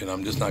vaccination.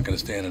 I'm just not going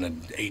to stand in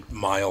an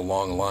 8-mile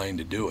long line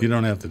to do it. You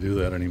don't have to do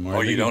that anymore.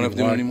 Oh, you don't have to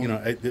do it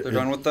anymore? They're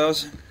done with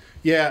those?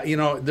 Yeah,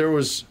 there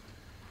was...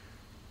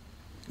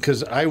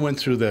 Because I went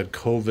through that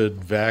COVID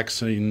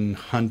vaccine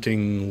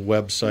hunting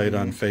website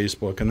on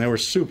Facebook, and they were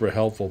super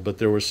helpful, but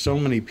there were so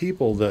many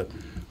people that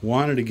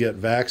wanted to get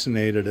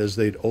vaccinated as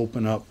they'd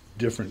open up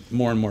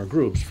more and more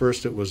groups.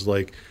 First it was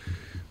like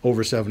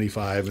over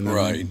 75, and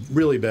then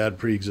really bad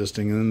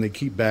pre-existing, and then they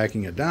keep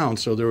backing it down.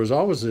 So there was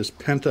always this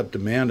pent-up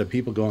demand of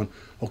people going,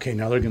 okay,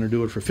 now they're going to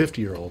do it for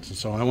 50-year-olds, and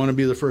so I want to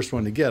be the first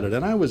one to get it.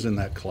 And I was in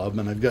that club,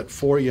 and I've got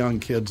 4 young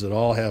kids that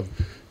all have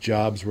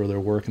jobs where they're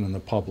working in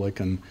the public,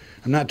 and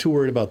I'm not too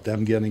worried about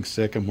them getting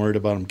sick. I'm worried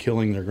about them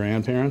killing their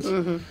grandparents.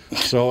 Mm-hmm.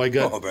 So I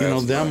got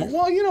them. Nice.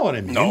 Well, you know what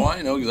I mean. No,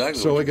 I know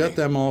exactly. So I got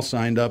them all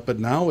signed up, but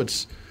now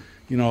it's,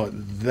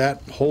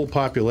 that whole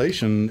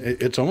population.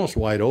 It's almost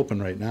wide open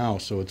right now,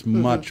 so it's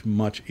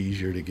much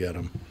easier to get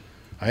them.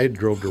 I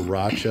drove to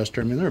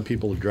Rochester. I mean, there are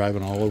people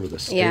driving all over the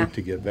state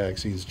to get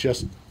vaccines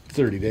just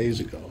 30 days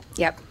ago.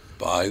 Yep.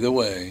 By the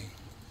way,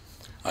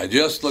 I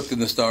just looked in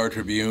the Star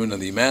Tribune, and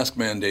the mask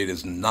mandate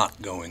is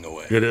not going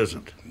away. It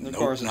isn't. Of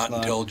course it's not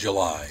until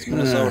July. It's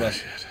Minnesota.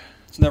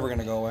 It's never going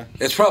to go away.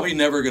 It's probably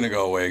never going to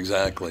go away,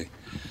 exactly.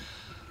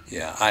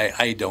 Yeah,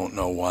 I don't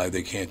know why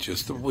they can't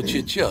would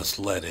you just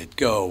let it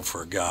go,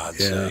 for God's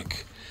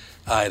sake?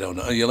 I don't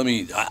know.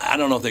 I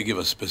don't know if they give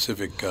a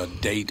specific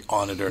date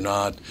on it or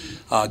not.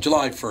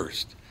 July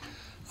 1st.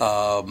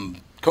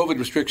 COVID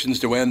restrictions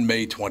to end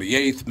May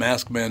 28th.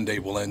 Mask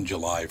mandate will end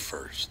July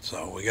 1st.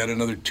 So we got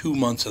another 2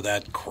 months of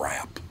that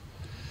crap.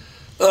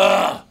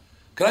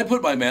 Can I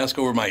put my mask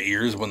over my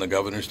ears when the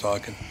governor's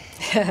talking?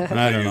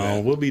 I don't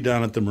know. We'll be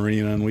down at the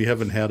marina, and we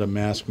haven't had a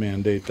mask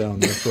mandate down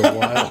there for a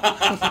while.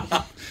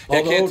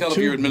 I can't tell if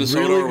you're in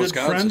Minnesota really or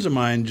Wisconsin. Good friends of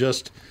mine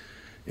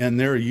and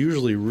they're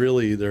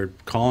usually they're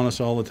calling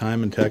us all the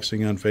time and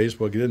texting on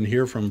Facebook. You didn't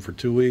hear from them for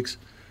 2 weeks.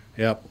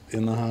 Yep,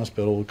 in the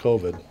hospital with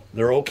COVID.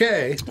 They're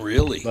okay.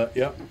 Really? But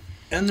yep.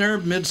 And they're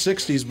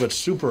mid-60s, but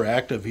super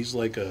active. He's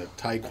like a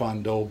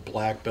Taekwondo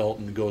black belt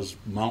and goes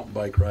mountain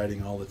bike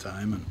riding all the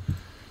time. And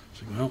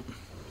it's like, well,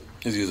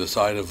 is he the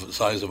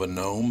size of a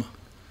gnome?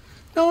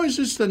 No, he's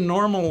just a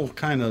normal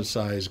kind of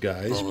size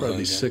guy. He's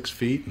probably 6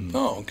 feet.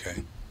 Oh,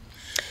 okay.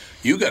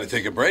 You got to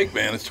take a break,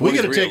 man. It's 23.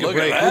 We got to take a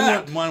break.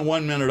 We went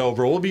 1 minute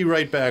over. We'll be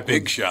right back.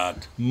 Big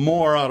shot.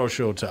 More Auto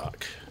Show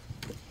talk.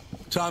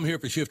 Tom here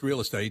for Shift Real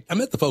Estate. I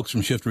met the folks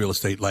from Shift Real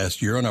Estate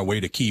last year on our way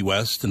to Key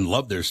West and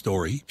loved their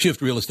story.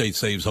 Shift Real Estate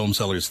saves home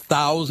sellers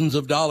thousands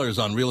of dollars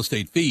on real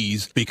estate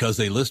fees because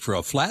they list for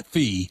a flat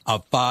fee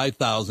of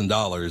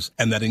 $5,000,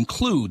 and that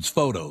includes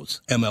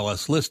photos,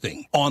 MLS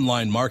listing,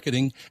 online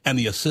marketing, and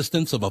the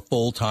assistance of a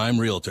full-time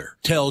realtor.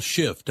 Tell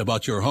Shift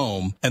about your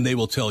home, and they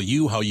will tell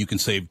you how you can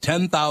save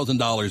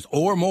 $10,000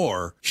 or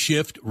more.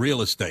 Shift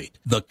Real Estate,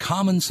 the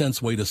common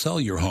sense way to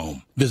sell your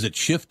home. Visit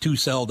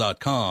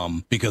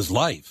shift2sell.com because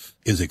life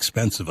is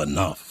expensive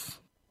enough.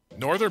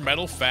 Northern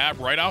Metal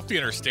Fab, right off the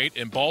interstate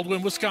in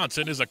Baldwin,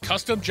 Wisconsin, is a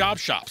custom job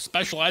shop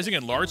specializing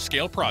in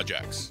large-scale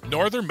projects.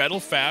 Northern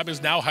Metal Fab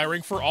is now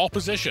hiring for all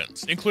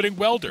positions, including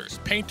welders,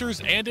 painters,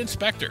 and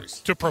inspectors,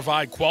 to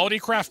provide quality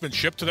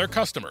craftsmanship to their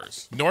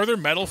customers. Northern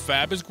Metal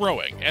Fab is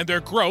growing, and their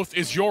growth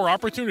is your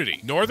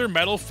opportunity. Northern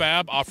Metal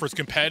Fab offers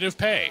competitive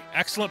pay,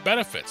 excellent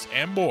benefits,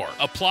 and more.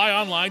 Apply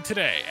online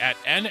today at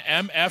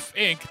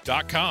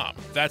nmfinc.com.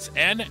 That's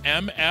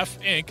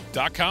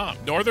nmfinc.com.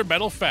 Northern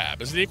Metal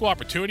Fab is an equal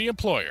opportunity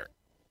employer.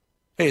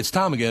 Hey, it's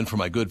Tom again for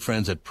my good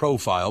friends at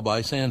Profile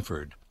by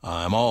Sanford.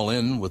 I'm all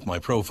in with my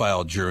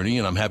profile journey,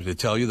 and I'm happy to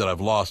tell you that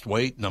I've lost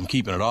weight, and I'm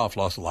keeping it off,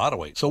 lost a lot of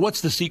weight. So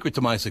what's the secret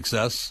to my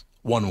success?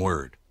 One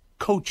word.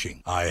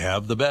 Coaching. I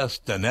have the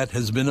best. Annette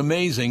has been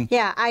amazing.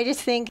 Yeah, I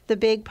just think the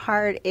big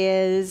part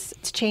is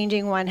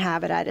changing one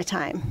habit at a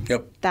time.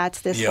 Yep. That's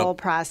this whole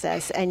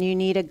process, and you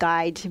need a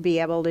guide to be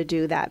able to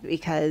do that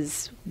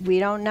because we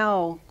don't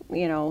know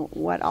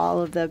what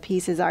all of the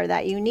pieces are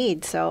that you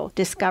need. So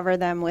discover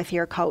them with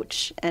your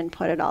coach and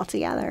put it all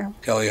together.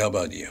 Kelly, how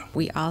about you?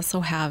 We also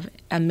have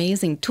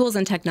amazing tools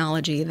and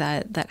technology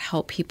that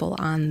help people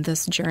on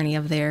this journey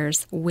of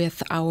theirs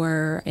with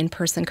our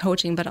in-person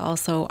coaching, but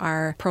also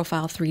our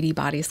Profile 3D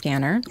body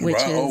scanner, which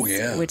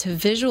to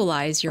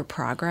visualize your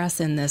progress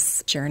in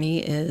this journey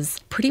is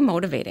pretty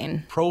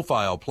motivating.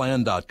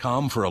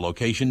 Profileplan.com for a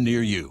location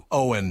near you.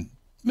 Oh, and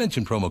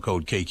mention promo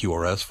code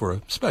KQRS for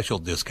a special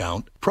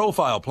discount.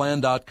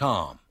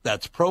 Profileplan.com.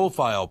 That's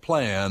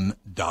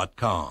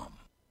profileplan.com.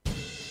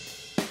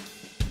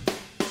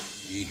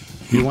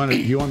 You want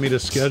me to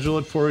schedule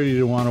it for you?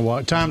 You want to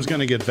walk? Tom's going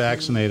to get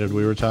vaccinated.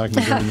 We were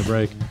talking during the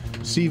break.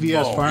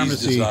 CVS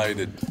Pharmacy.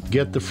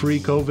 Get the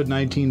free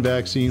COVID-19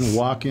 vaccine.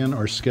 Walk in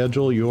or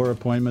schedule your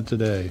appointment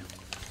today.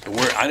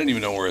 I don't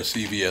even know where a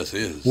CVS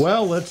is.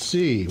 Well, let's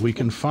see. We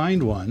can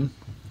find one.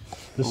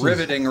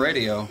 Riveting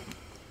radio.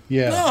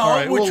 Yeah. No, all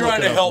right, we're we'll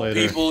trying to help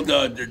later. people,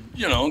 get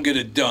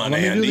it done,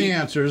 Let me Andy. do the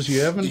answers.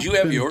 You haven't Did you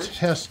have been yours?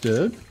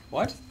 tested.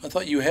 What? I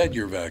thought you had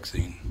your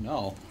vaccine.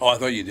 No. Oh, I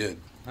thought you did.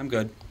 I'm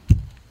good.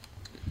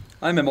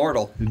 I'm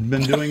immortal. You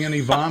been doing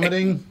any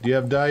vomiting? Do you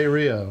have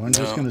diarrhea? I'm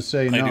just going to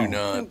say no. I do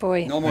not. Oh,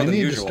 boy. No more I than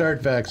need usual. to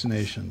start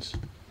vaccinations.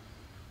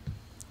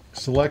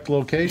 Select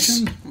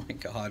location. Oh, my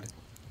God.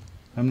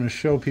 I'm going to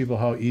show people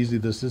how easy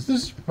this is.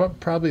 This is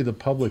probably the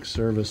public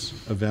service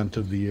event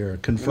of the year.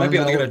 You might be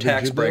able to get a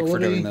tax break for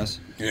doing this.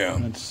 Yeah.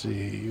 Let's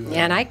see.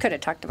 Yeah, and I could have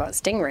talked about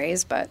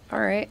stingrays, but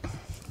all right.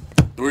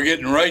 We're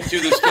getting right to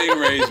the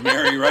stingrays,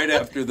 Mary, right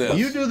after this.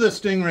 You do the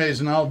stingrays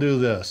and I'll do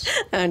this.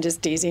 I'm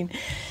just teasing.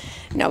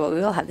 No, but we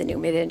will have the new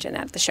mid-engine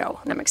at the show,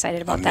 and I'm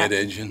excited about that.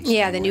 Mid-engine?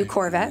 Yeah, the new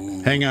Corvette.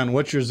 Hang on.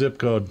 What's your zip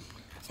code?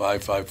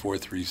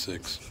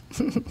 55436.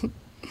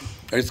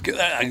 It's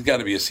got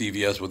to be a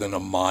CVS within a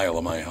mile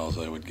of my house,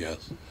 I would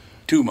guess.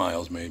 2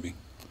 miles, maybe.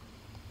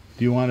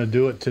 Do you want to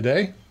do it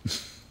today?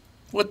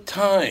 What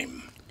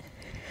time?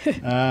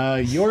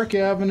 York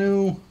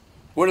Avenue.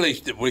 What do they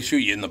shoot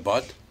you in the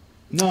butt?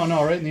 No,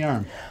 right in the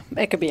arm.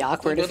 It could be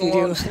awkward if Put you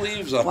long do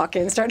sleeves on. walk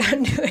in and start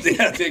undoing.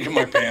 Yeah, taking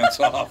my pants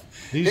off.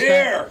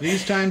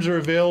 These times are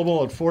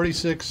available at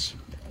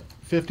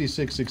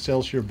 4656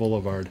 Excelsior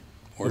Boulevard.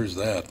 Where's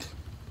that?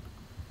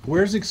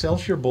 Where's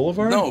Excelsior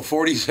Boulevard? No,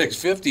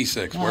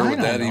 4656. Where would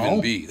that even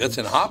be? That's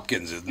in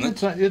Hopkins,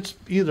 isn't it? It's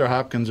either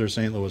Hopkins or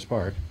St. Louis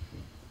Park.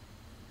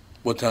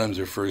 What time's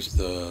their first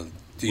deal?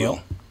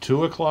 Well,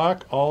 2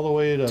 o'clock all the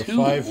way to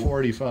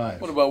 5:45.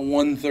 What about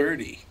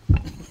 1:30?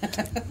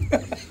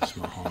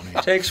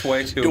 Takes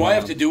way too long. Do I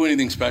have to do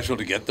anything special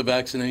to get the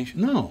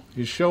vaccination? No,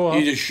 you show up.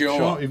 You just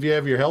show up. If you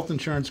have your health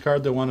insurance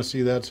card, they want to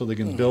see that so they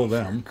can bill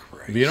them.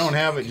 If you don't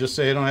have it, just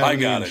say I don't have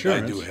any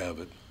insurance. I do have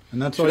it.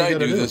 And that's Should all you I got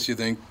to do do. this, you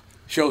think?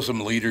 Show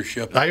some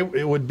leadership?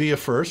 It would be a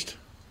first.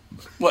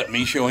 What,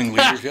 me showing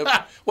leadership?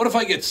 What if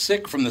I get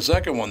sick from the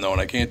second one, though,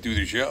 and I can't do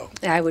the show?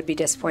 I would be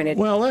disappointed.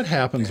 Well, that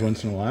happens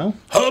once in a while.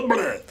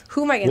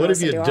 Who am I going to What if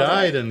listen you to all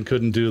died day? and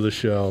couldn't do the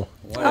show?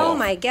 Oh,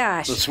 my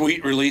gosh. The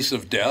sweet release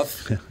of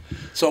death.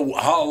 So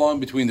how long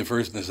between the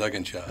first and the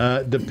second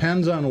shot?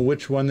 Depends on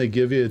which one they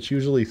give you. It's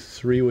usually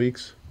 3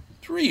 weeks.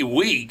 3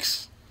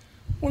 weeks?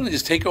 Why don't they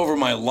just take over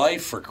my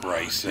life, for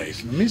Christ's sake?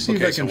 Let me see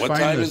if I can what find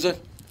time this. is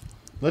it?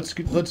 Let's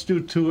do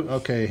 2.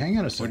 Okay, hang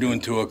on a second. We're doing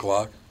 2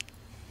 o'clock.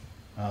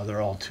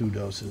 They're all 2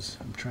 doses.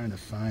 I'm trying to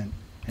find.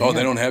 They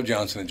don't have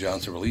Johnson &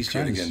 Johnson released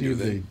yet again, do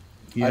they?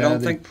 I don't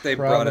think they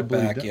brought it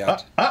back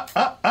yet.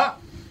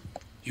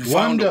 You One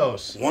found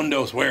dose. One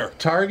dose where?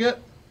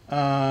 Target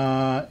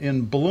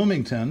in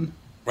Bloomington.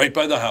 Right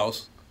by the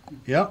house.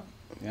 Yep.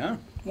 Yeah.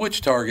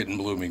 Which Target in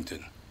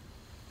Bloomington?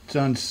 It's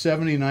on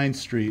 79th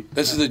Street.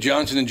 This is the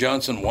Johnson &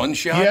 Johnson one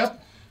shot?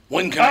 Yep.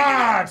 When can I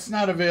get it? It's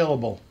not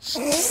available.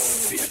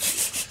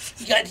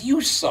 God,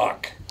 you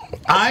suck.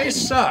 I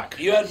suck.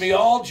 You had me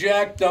all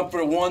jacked up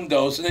for 1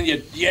 dose, and then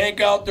you yank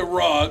out the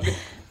rug.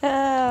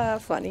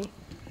 Funny.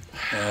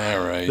 All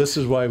right. This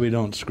is why we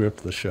don't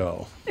script the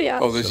show. Yeah.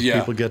 Oh, this, So yeah.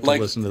 people get to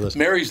listen to this.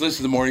 Mary's listened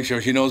to the morning show.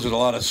 She knows there's a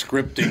lot of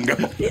scripting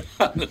going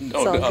on. No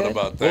all doubt good.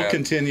 about that. We'll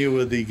continue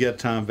with the Get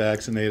Tom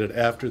Vaccinated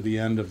after the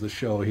end of the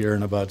show here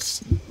in about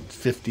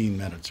 15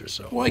 minutes or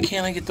so. Why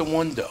can't I get the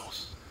 1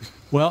 dose?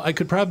 Well, I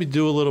could probably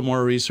do a little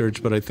more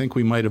research, but I think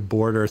we might have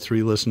bored our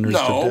 3 listeners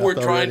to No, death we're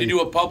trying already. to do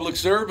a public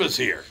service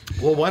here.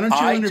 Well, why don't you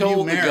I interview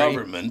told Mary? the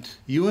government.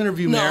 You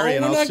interview No, Mary,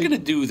 and we're I'll not see. going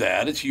to do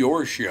that. It's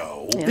your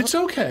show. Yeah. It's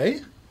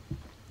okay.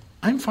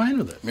 I'm fine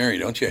with it. Mary,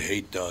 don't you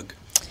hate Doug?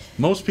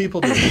 Most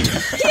people do.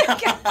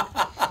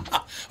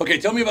 Okay,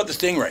 tell me about the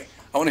Stingray.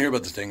 I want to hear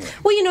about the Stingray.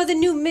 Well, the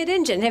new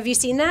mid-engine. Have you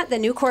seen that? The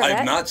new Corvette?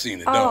 I've not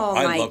seen it, no. Oh,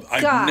 my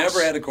I've gosh.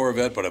 never had a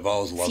Corvette, but I've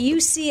always loved If you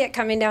it. see it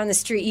coming down the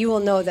street, you will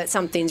know that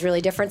something's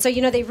really different. So,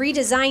 they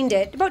redesigned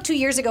it about 2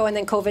 years ago, and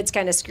then COVID's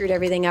kind of screwed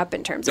everything up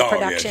in terms of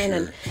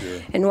production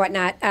and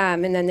whatnot.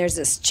 And then there's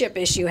this chip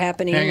issue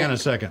happening. Hang on a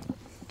second.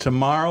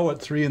 Tomorrow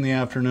at 3 in the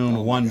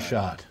afternoon, one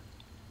shot.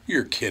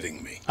 You're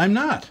kidding me. I'm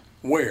not.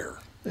 Where?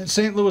 At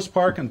St. Louis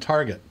Park and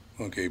Target.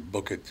 Okay,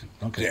 book it,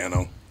 Okay.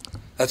 Dano.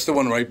 That's the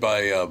one right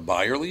by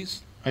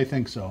Byerly's? I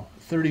think so.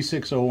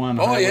 3601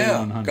 Oh, Highway yeah.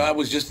 100. God, I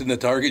was just in the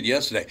Target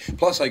yesterday.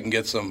 Plus, I can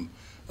get some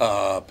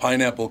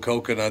pineapple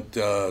coconut.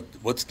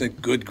 What's the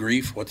Good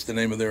Grief? What's the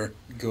name of their?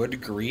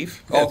 Good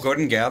Grief? Yeah, Good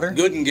and Gather?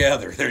 Good and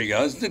Gather. There you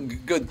go. It's the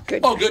good.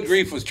 Good Good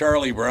Grief was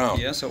Charlie Brown.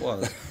 Yes, it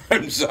was.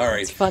 I'm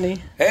sorry. It's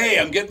funny. Hey,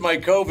 I'm getting my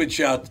COVID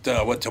shot.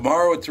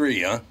 Tomorrow at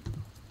 3, huh?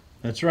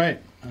 That's right.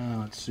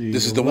 Let's see.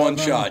 This is the one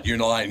 11. shot. You're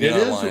not lying. It You're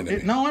not is. lying to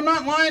me. No, I'm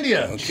not lying to you.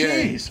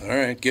 Okay. Jeez. All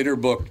right. Get her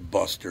booked,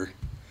 Buster.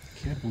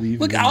 Can't believe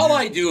Look, you all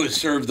didn't- I do is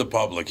serve the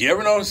public. You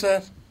ever notice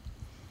that?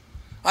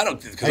 I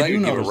don't, because I I do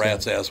can give a notice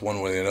rat's ass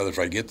one way or another if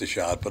I get the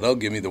shot, but I'll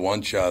give me the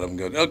one shot. I'm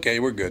good. Okay,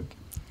 we're good.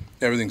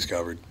 Everything's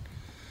covered.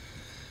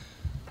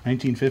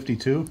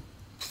 1952?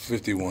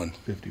 51.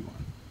 51.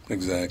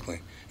 Exactly.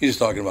 You're just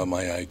talking about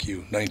my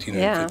IQ.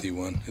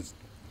 1951.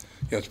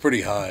 It's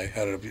pretty high.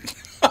 How did it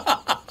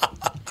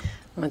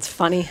That's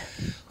funny.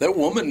 That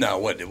woman now,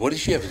 what does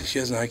she have? She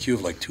has an IQ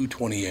of like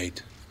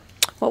 228.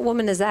 What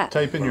woman is that?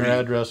 Type in your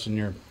address and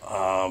your...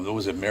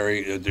 Was it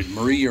Mary? Did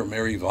Marie or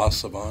Mary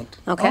Vossavant?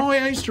 Okay. Oh,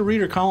 yeah, I used to read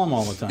her column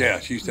all the time. Yeah,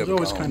 she used to have It a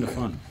was always column. kind of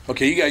fun.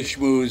 Okay, you guys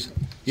schmooze.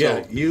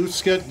 Yeah, So, you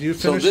so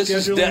finished this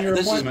is scheduling your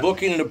this is appointment.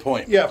 booking an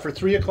appointment. Yeah, for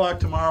 3 o'clock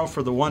tomorrow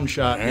for the one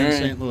shot in right.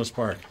 St. Louis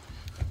Park.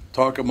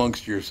 Talk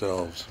amongst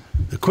yourselves.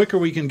 The quicker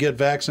we can get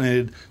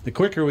vaccinated, the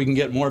quicker we can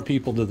get more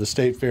people to the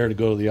state fair to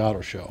go to the auto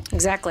show.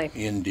 Exactly.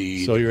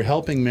 Indeed. So you're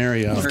helping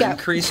Mary out. We're got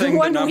increasing the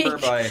 1 number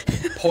week. by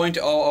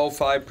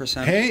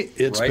 0.005%. Hey,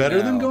 it's right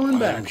better than now. going I'm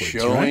backwards,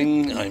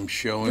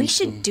 showing. We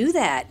should do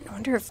that. I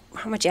wonder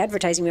how much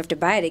advertising we have to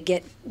buy to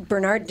get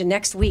Bernard to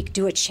next week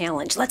do a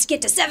challenge. Let's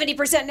get to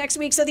 70% next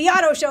week so the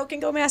auto show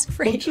can go mask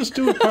free. We'll just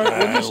do it part.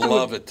 I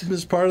love it.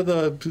 As part of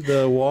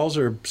the walls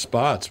or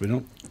spots. We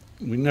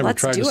never Let's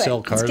try do to it. sell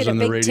Let's cars get a on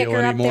the big radio ticker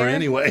up anymore there.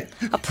 anyway.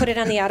 I'll put it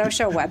on the auto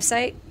show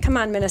website. Come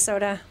on,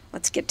 Minnesota.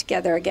 Let's get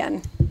together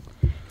again.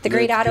 The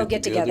great Let's auto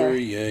get together.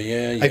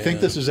 Yeah. I think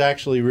this is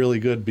actually really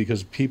good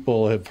because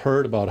people have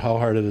heard about how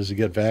hard it is to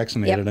get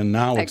vaccinated, Yep, and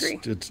now I it's agree.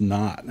 it's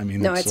not. I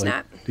mean, No, it's it's like,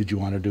 not. did you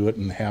want to do it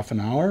in half an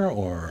hour,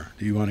 or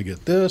do you want to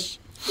get this?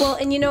 Well,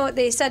 and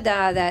they said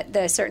that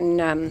the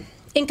certain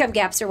income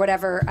gaps or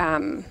whatever,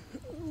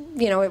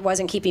 it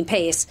wasn't keeping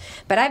pace.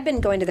 But I've been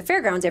going to the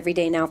fairgrounds every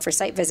day now for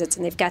site visits,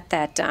 and they've got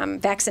that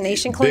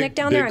vaccination clinic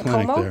down there in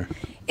Como. There.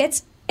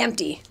 It's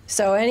empty.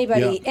 So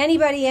anybody,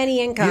 any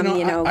income,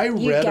 I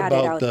read got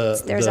about it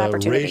out. There's the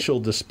opportunity. racial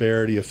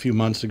disparity a few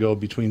months ago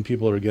between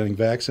people who are getting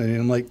vaccinated.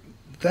 I'm like,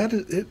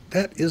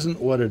 that isn't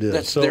what it is.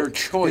 That's their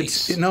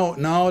choice.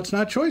 No, it's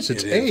not choice.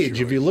 It's age.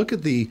 Choice. If you look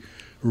at the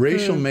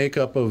racial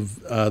makeup of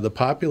the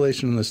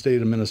population in the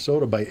state of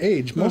Minnesota by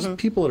age, most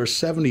people that are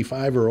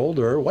 75 or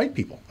older are white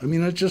people. I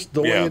mean, it's just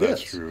the way it is. Yeah,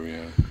 that's true,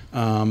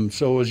 yeah.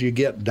 So as you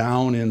get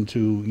down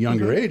into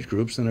younger age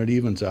groups, then it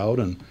evens out.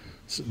 And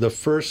the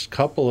first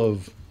couple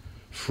of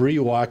free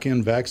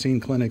walk-in vaccine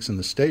clinics in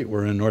the state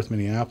were in North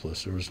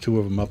Minneapolis. There was 2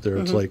 of them up there.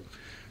 It's like,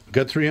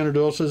 got 300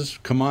 doses,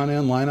 come on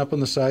in, line up on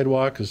the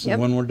sidewalk, because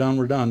when we're done,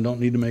 we're done. Don't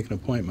need to make an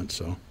appointment.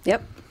 So.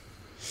 Yep.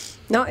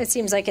 No, it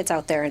seems like it's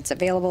out there. It's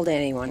available to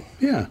anyone.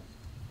 Yeah,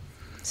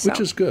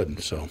 which is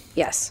good. So.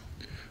 Yes.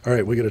 All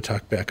right, we got to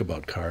talk back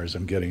about cars.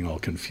 I'm getting all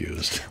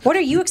confused. What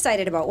are you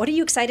excited about? What are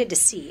you excited to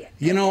see?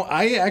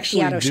 I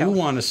actually do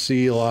want to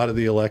see a lot of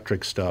the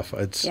electric stuff.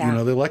 It's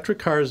the electric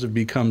cars have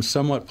become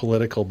somewhat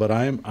political, but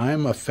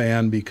I'm a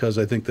fan because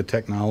I think the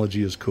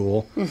technology is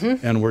cool,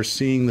 and we're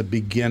seeing the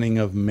beginning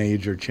of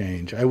major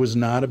change. I was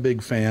not a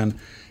big fan.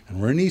 And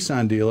we're a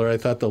Nissan dealer. I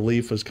thought the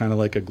Leaf was kind of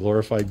like a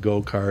glorified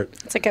go-kart.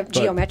 It's like a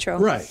Geo Metro.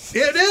 Right.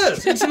 It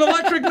is. It's an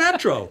electric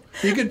Metro.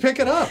 You could pick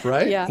it up,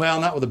 right? Yeah. Well,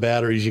 not with the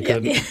batteries. You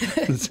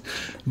couldn't.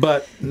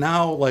 But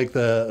now, like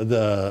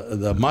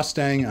the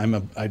Mustang,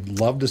 I'd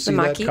love to see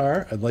that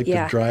car. I'd like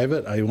to drive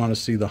it. I want to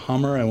see the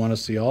Hummer. I want to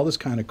see all this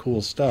kind of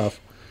cool stuff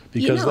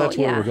because that's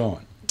where we're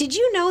going. Did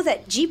you know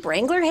that Jeep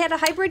Wrangler had a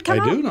hybrid come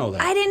out? I do know that.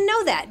 I didn't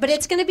know that, but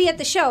it's going to be at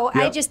the show.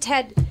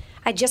 Yep.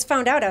 I just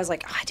found out. I was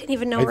like, I didn't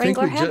even know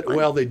Wrangler had one.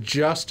 Well, they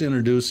just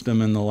introduced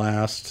them in the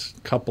last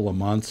couple of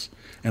months,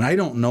 and I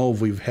don't know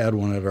if we've had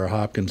one at our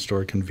Hopkins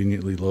store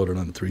conveniently loaded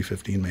on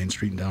 315 Main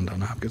Street in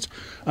downtown Hopkins.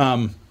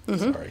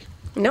 Sorry.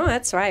 No,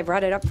 that's why I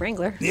brought it up,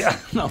 Wrangler. Yeah,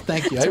 no,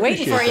 thank you. I was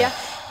waiting for you.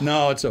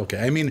 No, it's okay.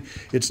 I mean,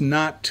 it's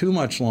not too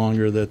much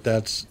longer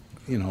that's,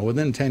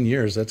 within 10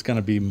 years, that's going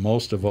to be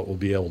most of what we'll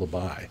be able to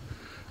buy.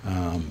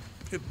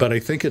 But I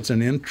think it's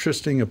an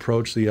interesting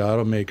approach the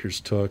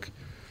automakers took.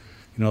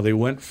 They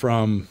went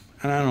from,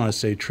 and I don't want to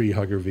say tree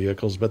hugger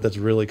vehicles, but that's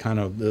really kind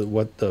of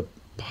what the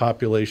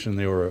population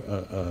they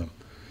were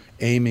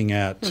aiming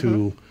at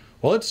to,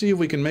 well, let's see if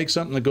we can make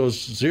something that goes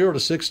 0 to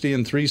 60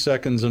 in 3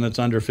 seconds and it's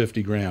under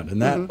 $50,000.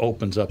 And that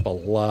opens up a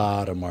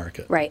lot of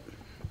market. Right.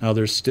 Now,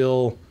 there's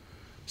still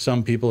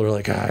some people who are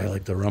like, I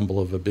like the rumble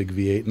of a big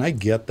V8. And I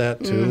get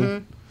that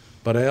too.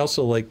 But I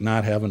also like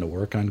not having to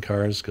work on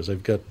cars because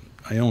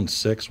I own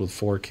 6 with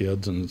 4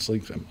 kids, and it's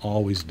like I'm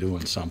always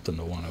doing something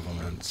to one of them.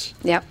 And it's,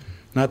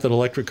 not that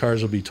electric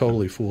cars will be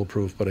totally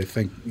foolproof, but I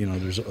think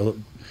it'll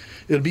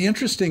be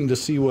interesting to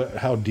see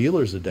how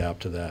dealers adapt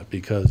to that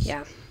because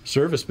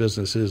service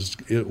businesses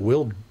it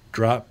will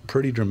drop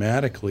pretty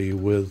dramatically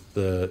with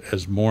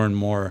as more and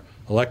more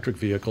electric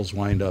vehicles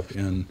wind up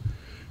in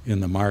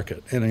the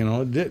market.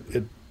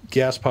 And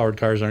gas-powered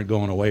cars aren't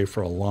going away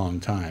for a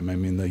long time. I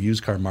mean, the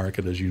used car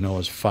market, as you know,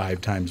 is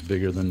 5 times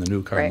bigger than the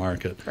new car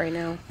market right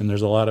now. And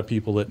there's a lot of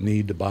people that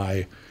need to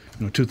buy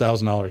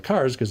 $2,000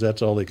 cars because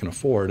that's all they can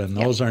afford, and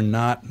those are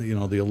not. The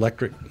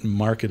electric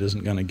market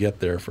isn't going to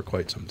get there for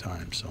quite some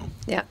time. So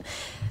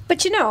but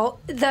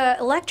the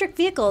electric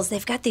vehicles,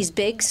 they've got these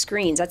big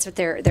screens. That's what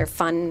they're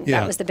fun.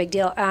 That was the big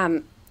deal.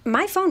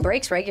 My phone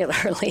breaks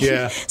regularly,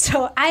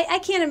 so I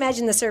can't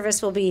imagine the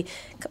service will be.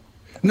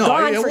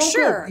 Gone for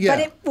sure, but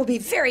it will be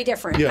very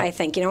different. I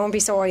think it won't be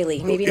so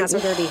oily, maybe not so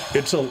dirty.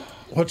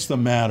 What's the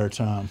matter,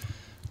 Tom?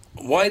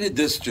 Why did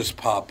this just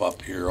pop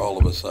up here all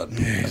of a sudden?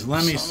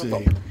 Let me see. Son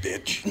of a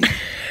bitch.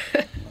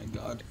 Oh my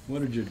God,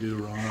 what did you do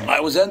wrong?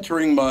 I was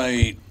entering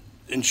my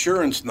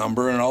insurance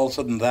number, and all of a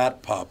sudden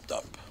that popped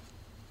up.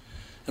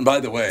 And by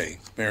the way,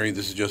 Mary,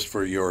 this is just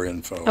for your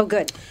info. Oh,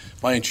 good.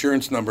 My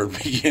insurance number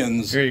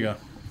begins. Here you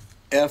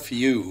go.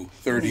 FU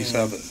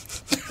 37.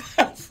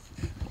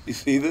 You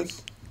see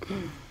this?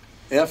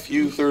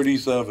 FU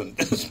 37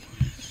 is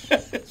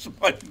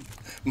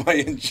my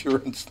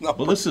insurance number.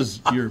 Well, this is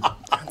your.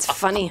 That's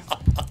funny.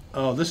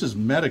 Oh, this is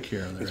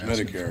Medicare. It's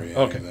Medicare. Yeah,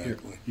 okay.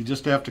 Exactly. You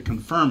just have to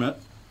confirm it.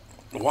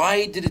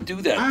 Why did it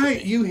do that to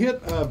me? You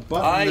hit a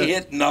button. I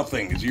hit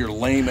nothing. It's your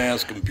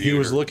lame-ass computer. He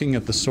was looking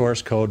at the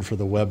source code for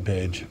the web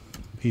page.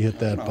 He hit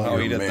that button. Oh,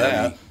 he did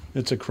that.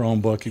 It's a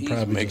Chromebook. He's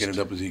making it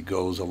up as he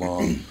goes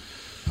along.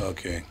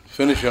 Okay.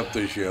 Finish up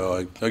the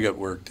show. I got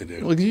work to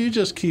do. Well, you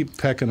just keep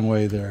pecking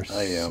away there,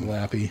 I am.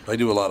 Slappy. I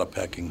do a lot of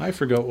pecking. I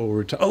forgot what we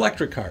were talking.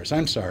 Electric cars.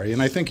 I'm sorry.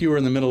 And I think you were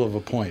in the middle of a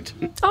point.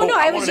 Oh, no.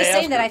 I was just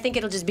saying that I think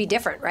it'll just be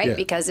different, right? Yeah.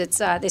 Because it's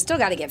they still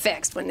got to get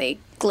fixed when they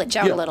glitch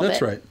out a little bit.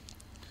 That's right.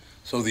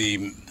 So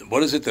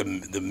what is it, the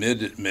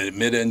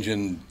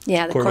mid-engine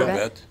the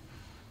Corvette?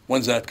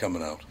 When's that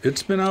coming out?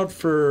 It's been out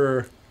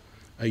for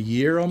a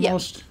year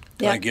almost.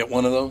 Can I get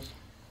one of those?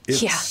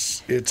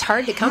 It's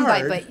hard to come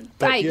by,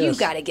 but yes. you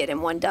got to get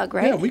him one, Doug,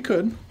 right? Yeah, we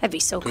could. That'd be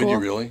so cool. Could you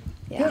really?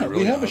 Yeah,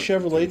 we have a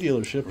Chevrolet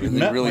dealership. You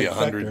met really Mike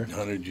 100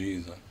 Fector.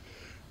 G's.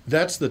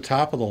 That's the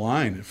top of the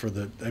line for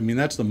the. I mean,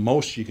 that's the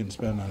most you can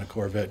spend on a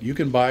Corvette. You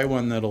can buy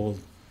one that'll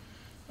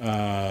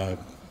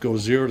go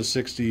 0 to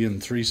 60 in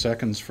 3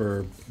 seconds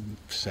for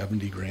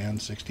 $70,000,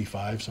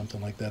 65,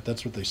 something like that.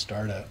 That's what they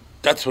start at.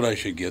 That's what I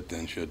should get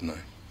then, shouldn't I?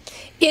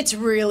 It's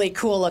really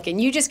cool looking.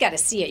 You just got to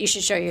see it. You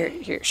should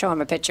show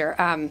him a picture.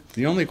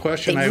 The only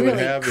question I would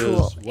have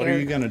is, what are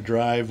you going to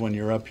drive when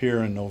you're up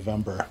here in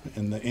November?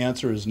 And the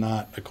answer is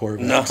not a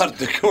Corvette. Not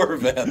the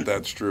Corvette,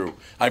 that's true.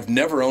 I've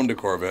never owned a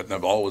Corvette, and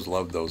I've always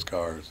loved those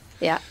cars.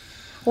 Yeah.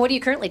 What do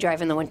you currently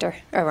drive in the winter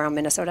around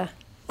Minnesota?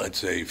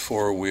 It's a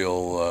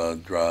four-wheel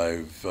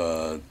drive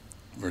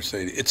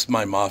Mercedes. It's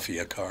my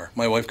mafia car.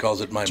 My wife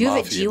calls it my mafia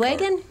car. Do you have a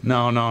G-Wagon?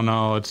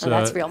 No. It's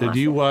that's real mafia. Did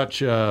you watch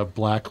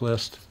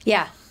Blacklist?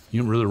 Yeah.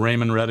 You remember the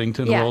Raymond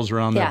Reddington rolls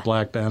around that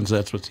black Benz?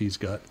 That's what he's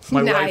got.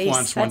 My wife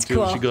wants one too.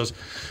 Cool. She goes,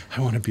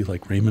 I want to be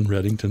like Raymond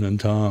Reddington and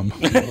Tom.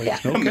 I'm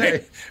like,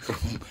 okay.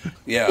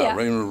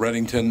 Raymond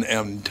Reddington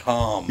and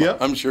Tom. Yep.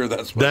 I'm sure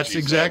that's what That's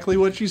exactly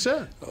what she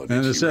said. Oh,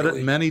 and I said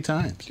it many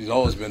times. She's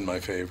always been my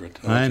favorite.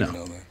 I know.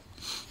 That.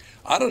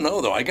 I don't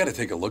know, though. I got to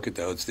take a look at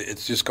that.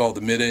 It's just called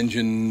the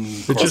mid-engine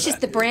Corvette. It's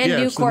just the brand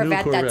new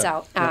Corvette that's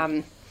out.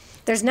 Yep.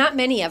 There's not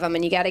many of them,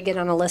 and you got to get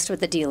on a list with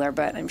the dealer,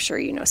 but I'm sure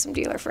you know some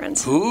dealer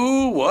friends.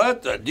 Who?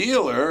 What? The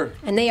dealer?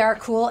 And they are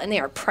cool, and they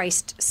are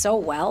priced so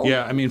well.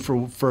 Yeah, I mean,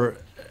 for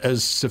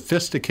as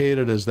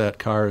sophisticated as that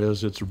car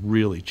is, it's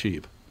really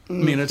cheap. I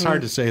mean, it's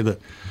hard to say that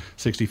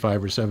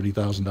 $65,000 or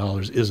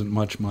 $70,000 isn't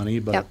much money,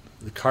 but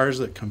the cars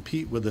that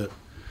compete with it,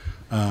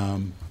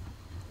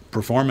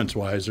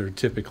 performance-wise, are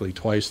typically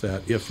twice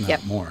that, if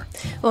not more.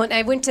 Well, and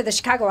I went to the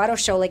Chicago Auto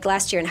Show like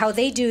last year, and how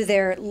they do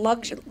their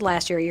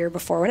last year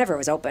before, whenever it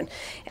was open,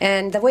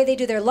 and the way they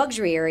do their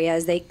luxury area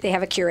is they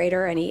have a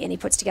curator, and he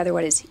puts together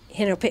what is,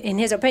 in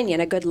his opinion,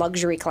 a good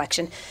luxury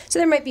collection. So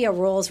there might be a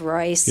Rolls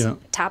Royce,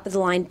 top of the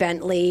line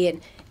Bentley,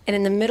 and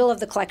in the middle of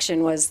the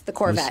collection was the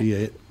Corvette, the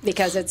C8.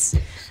 Because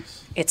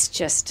it's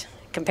just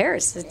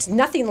compares. It's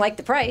nothing like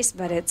the price,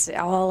 but it's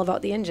all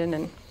about the engine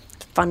and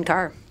fun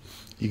car.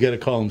 You got to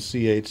call them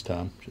C8s,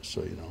 Tom, just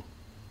so you know.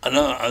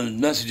 A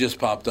message just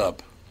popped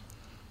up.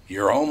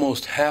 You're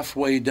almost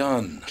halfway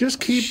done. Just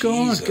keep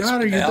going.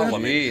 God, are you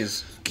done?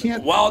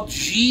 Can't. Well,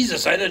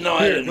 Jesus, I didn't know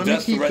I had to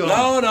invest the right.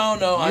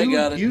 No, I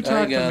got it. You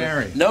talk to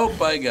Mary.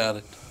 Nope, I got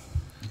it.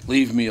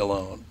 Leave me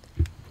alone.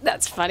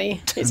 That's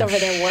funny. He's over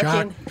there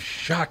working.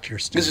 Shocked you're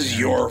still This is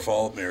your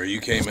fault, Mary. You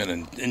came in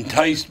and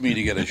enticed me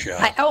to get a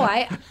shot.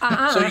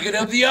 So you could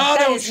have the auto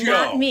that is show.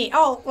 Not me.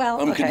 Oh, well,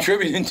 I'm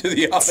contributing to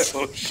the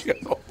auto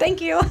show. Thank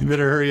you. You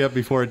better hurry up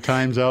before it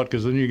times out,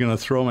 because then you're going to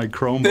throw my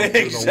Chromebook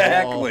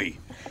Exactly. to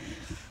the wall.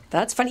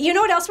 That's funny. You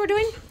know what else we're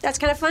doing? That's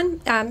kind of fun.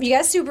 You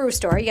got a Subaru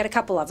store. You got a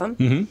couple of them.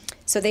 Mm-hmm.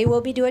 So they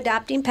will be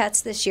adopting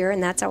pets this year,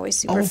 and that's always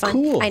super fun.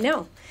 Cool. I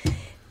know.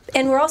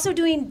 And we're also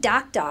doing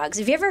dock dogs.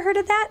 Have you ever heard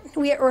of that?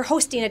 We're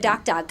hosting a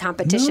dock dog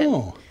competition.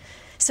 No.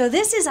 So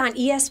this is on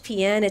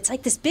ESPN. It's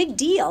like this big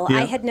deal. Yeah.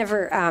 I had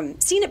never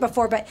seen it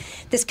before, but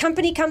this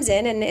company comes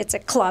in, and it's a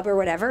club or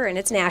whatever, and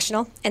it's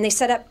national, and they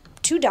set up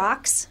 2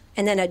 docks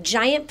and then a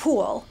giant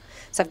pool.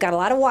 So I've got a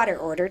lot of water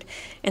ordered,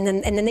 and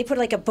then they put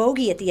like a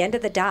bogey at the end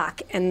of the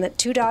dock, and the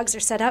 2 dogs are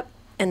set up,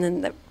 and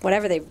then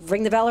they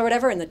ring the bell or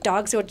whatever, and the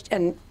dogs go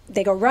and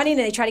they go running,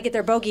 and they try to get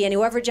their bogey, and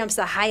whoever jumps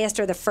the highest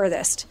or the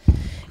furthest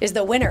is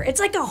the winner. It's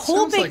like a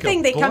whole big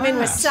thing. They come in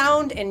with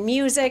sound and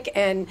music,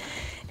 and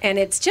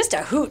it's just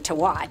a hoot to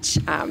watch.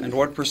 And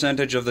what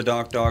percentage of the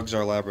dock dogs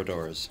are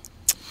Labradors?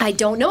 I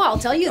don't know. I'll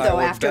tell you though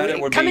after.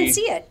 Come and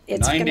see it.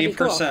 It's going to be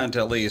cool. 90%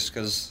 at least,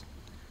 because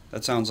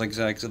that sounds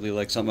exactly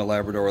like something a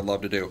Labrador would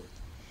love to do.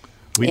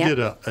 We did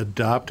a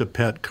adopt a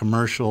pet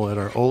commercial at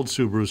our old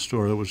Subaru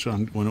store that was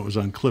when it was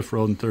on Cliff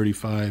Road and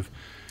 35,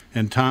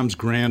 and Tom's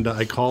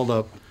I called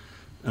up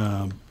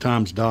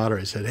Tom's daughter.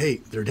 I said, "Hey,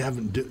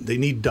 they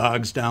need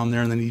dogs down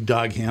there, and they need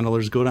dog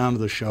handlers. Go down to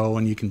the show,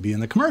 and you can be in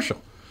the commercial."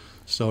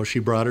 So she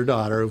brought her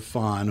daughter,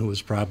 Fawn, who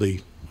was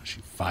probably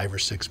 5 or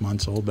 6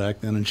 months old back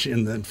then,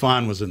 and then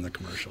Fawn was in the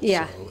commercial.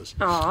 Yeah. So it was,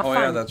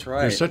 yeah, that's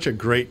right. There's such a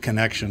great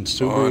connection.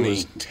 Subaru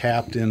is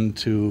tapped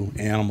into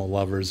animal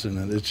lovers,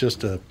 and it's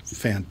just a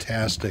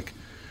fantastic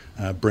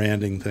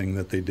branding thing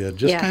that they did,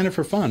 just kind of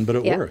for fun, but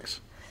it works.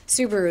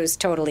 Subaru's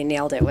totally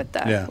nailed it with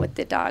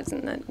the dogs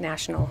and the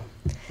national.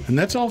 And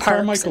that's all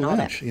Carmichael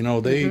Lynch. You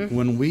know,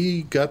 when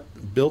we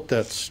built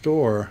that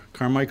store,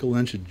 Carmichael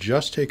Lynch had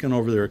just taken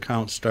over their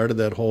account, started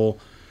that whole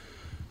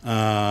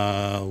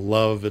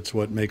love, it's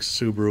what makes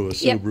Subaru a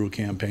Subaru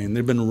campaign.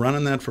 They've been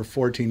running that for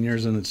 14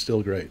 years, and it's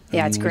still great.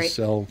 Yeah, it's great.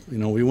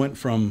 We went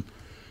from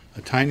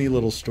a tiny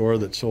little store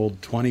that sold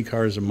 20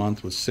 cars a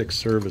month with 6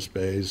 service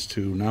bays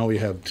to now we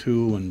have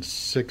 2 and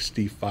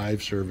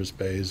 65 service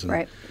bays.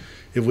 And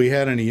if we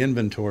had any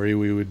inventory,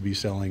 we would be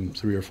selling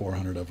 300 or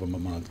 400 of them a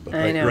month. But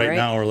right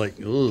now we're like,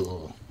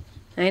 ugh.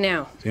 I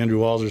know. Andrew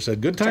Walzer said,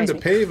 "Good time to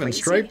pave and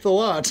stripe the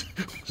lot."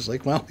 It's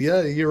like, well,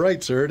 yeah, you're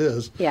right, sir. It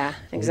is. Yeah,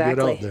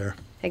 exactly. We'll get out there.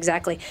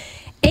 exactly.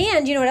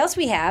 And you know what else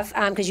we have?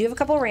 Because you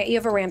have you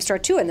have a Ram store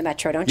too in the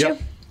Metro, don't you?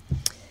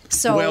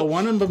 So well,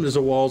 one of them is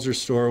a Walzer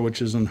store,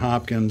 which is in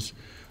Hopkins.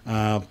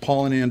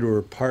 Paul and Andrew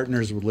are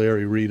partners with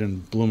Larry Reed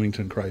and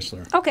Bloomington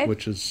Chrysler. Okay.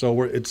 Which is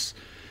it's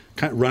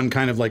run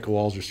kind of like a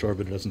Walzer store,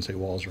 but it doesn't say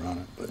Walzer on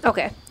it. But.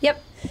 Okay.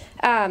 Yep.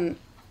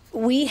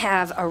 We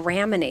have a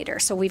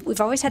Raminator. So we've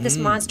always had this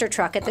monster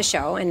truck at the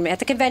show, and at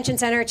the convention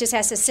center, it just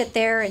has to sit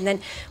there, and then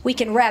we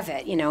can rev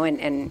it,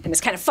 and it's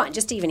kind of fun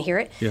just to even hear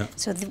it. Yeah.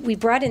 So we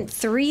brought in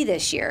 3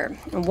 this year.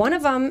 And one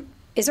of them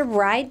is a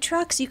ride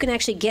truck, so you can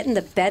actually get in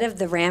the bed of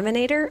the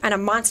Raminator on a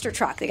monster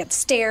truck. They got the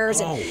stairs,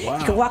 and wow.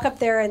 you can walk up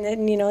there, and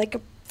then, like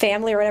a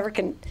family or whatever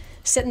can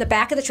sit in the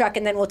back of the truck,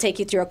 and then we'll take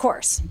you through a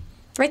course.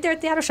 Right there at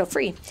the auto show,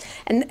 free.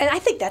 And I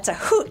think that's a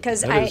hoot,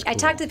 because I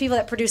talked to the people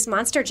that produce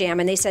Monster Jam,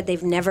 and they said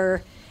they've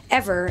never,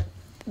 ever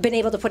been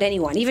able to put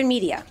anyone, even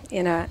media,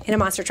 in a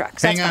monster truck.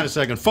 So Hang on a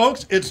second.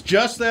 Folks, it's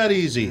just that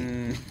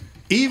easy.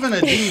 Even a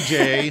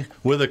DJ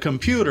with a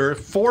computer,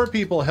 4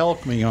 people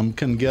help me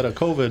can get a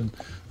COVID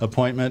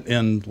appointment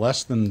in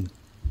less than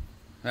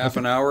half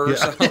an hour or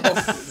so.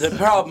 The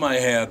problem I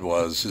had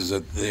is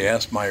that they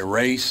asked my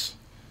race,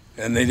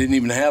 and they didn't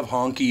even have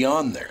honky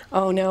on there.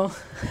 Oh, no.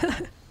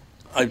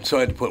 So I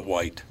had to put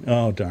white.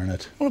 Oh, darn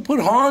it. I want to put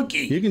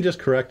honky. You can just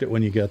correct it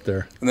when you get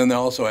there. And then they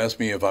also asked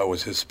me if I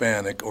was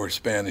Hispanic or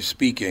Spanish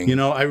speaking.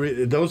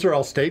 Those are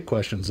all state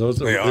questions.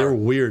 They're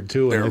weird,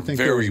 too. They're and I think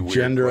very there's weird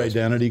gender questions.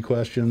 identity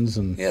questions.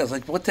 And yeah, it's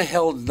like, what the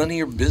hell? None of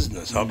your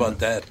business. How about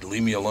that?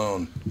 Leave me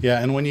alone. Yeah,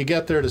 and when you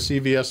get there to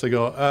CVS, they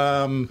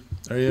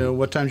go,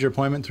 what time's your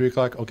appointment? 3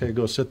 o'clock? Okay,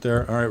 go sit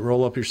there. All right,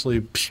 roll up your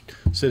sleeve. Psh,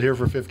 sit here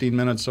for 15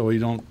 minutes so we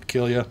don't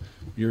kill you.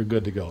 You're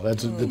good to go.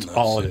 That's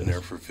all it is. Sitting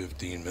there for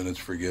 15 minutes,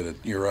 forget it.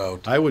 You're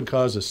out. I would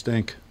cause a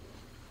stink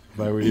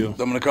if I were you. I'm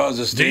going to cause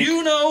a stink. Do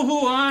you know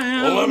who I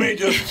am? Well, let me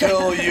just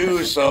tell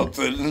you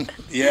something.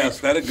 Yes,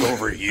 that'd go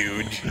over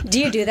huge. Do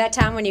you do that,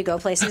 Tom, when you go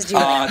places? Do you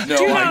No, do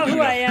you know I do who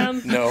not. I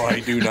am? No, I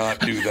do not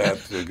do that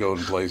to go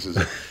in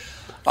places.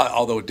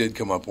 Although it did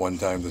come up one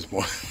time this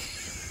morning.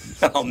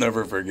 I'll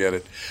never forget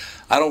it.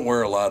 I don't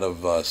wear a lot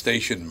of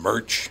station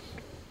merch.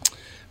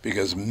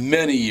 Because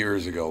many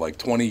years ago, like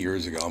 20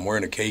 years ago, I'm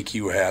wearing a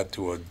KQ hat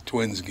to a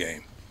Twins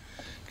game.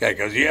 Guy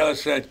goes, yeah,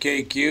 that's that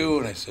KQ.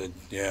 And I said,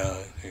 yeah.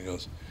 He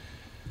goes,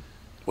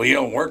 well, you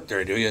don't work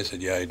there, do you? I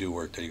said, yeah, I do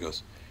work there. He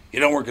goes,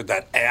 you don't work at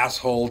that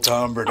asshole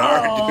Tom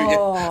Bernard, do you?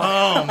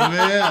 Oh,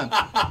 man.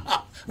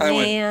 I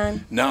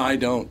went, no, I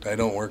don't. I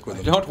don't work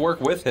with him. I don't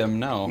work with him,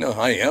 no. No,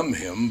 I am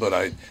him, but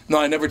I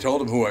never told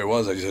him who I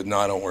was. I just said, no,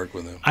 I don't work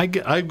with him. I've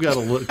got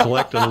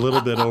collected a little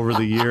bit over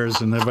the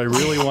years, and if I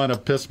really want to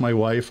piss my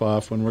wife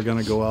off when we're going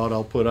to go out,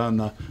 I'll put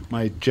on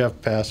my Jeff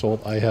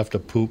Passolt I have to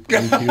poop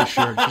KQ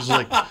shirt. She's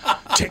like,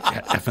 take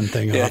that effing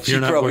thing off. You're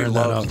not wearing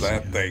that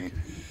outside. That thing.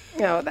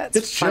 No, that's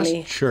it's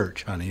funny. Just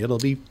church, honey. It'll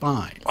be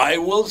fine. I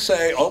will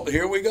say,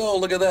 here we go.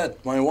 Look at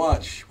that. My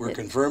watch. We're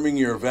confirming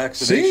your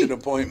vaccination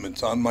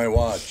appointments on my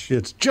watch.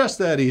 It's just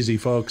that easy,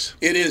 folks.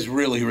 It is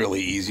really,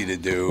 really easy to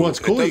do. Well, it's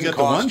cool. You get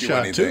the one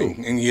shot, too.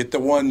 And you get the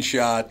one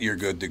shot, you're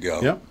good to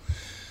go. Yep.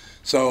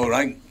 So do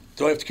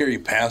I have to carry a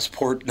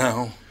passport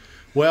now?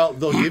 Well,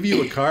 they'll give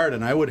you a card,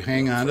 and I would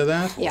hang on to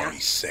that. Yeah.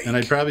 And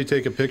I'd probably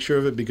take a picture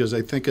of it because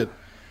I think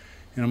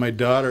my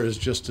daughter has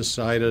just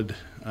decided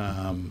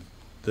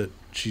that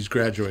she's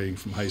graduating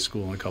from high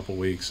school in a couple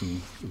weeks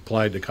and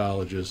applied to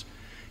colleges.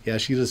 Yeah,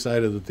 she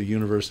decided that the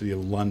University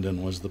of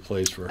London was the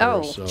place for her.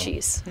 Oh, so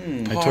jeez.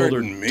 I told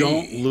her,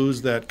 don't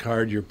lose that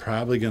card. You're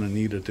probably going to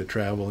need it to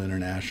travel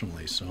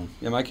internationally. So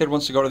yeah, my kid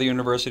wants to go to the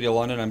University of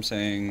London. I'm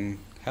saying,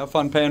 have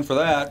fun paying for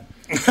that.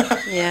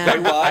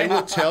 Yeah. I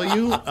will tell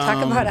you.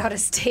 Talk about out of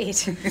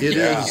state.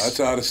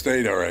 That's out of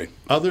state, all right.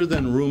 Other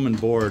than room and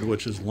board,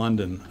 which is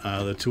London,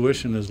 the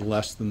tuition is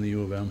less than the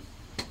U of M.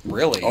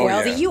 Really?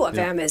 Oh, the U of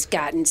M has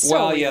gotten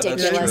so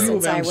ridiculous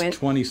since I went.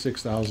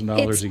 $26,000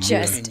 a year.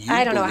 Just,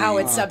 I don't know how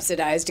it's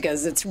subsidized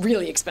because it's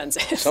really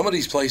expensive. Some of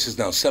these places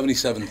now,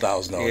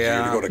 $77,000 a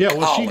year to go to college. Yeah,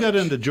 well, she got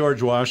into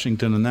George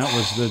Washington, and that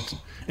was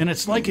and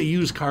it's like a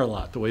used car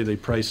lot, the way they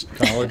price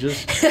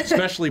colleges,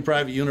 especially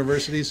private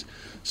universities.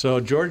 So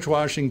George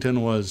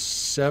Washington was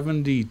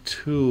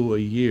 $72,000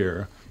 a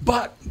year.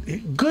 But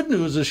good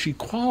news is she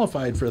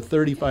qualified for a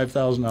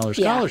 $35,000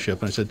 scholarship.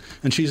 And I said,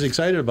 and she's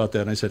excited about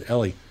that. And I said,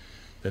 Ellie,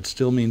 that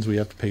still means we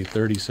have to pay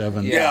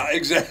 $37,000. Yeah,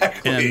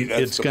 exactly. And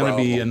it's going to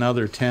be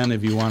another $10,000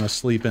 if you want to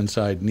sleep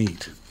inside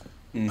neat.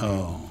 Mm-hmm.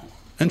 Oh,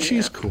 and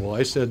she's cool.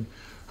 I said,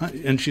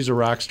 and she's a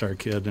rock star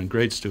kid and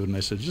great student.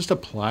 I said, just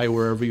apply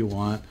wherever you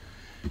want.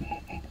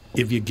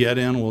 If you get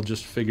in, we'll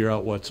just figure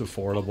out what's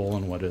affordable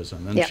and what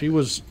isn't. And she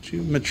was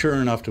mature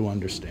enough to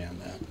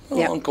understand that.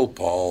 Well, Uncle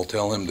Paul,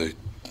 tell him to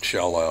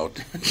shell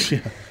out.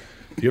 Yeah.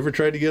 You ever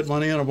tried to get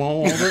money on a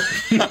ball holder?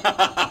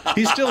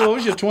 He still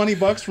owes you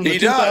 $20 from the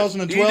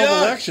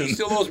 2012 election. He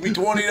still owes me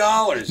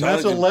 $20.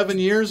 That's 11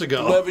 years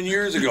ago. 11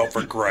 years ago,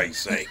 for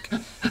Christ's sake.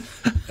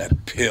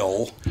 That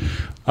pill.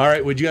 All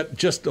right, would you got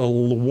just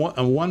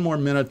one more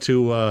minute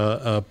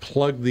to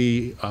plug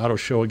the auto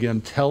show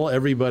again? Tell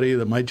everybody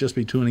that might just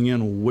be tuning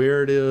in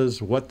where it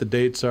is, what the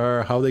dates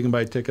are, how they can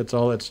buy tickets,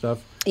 all that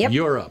stuff. Yep.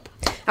 You're up.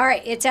 All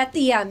right. It's at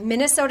the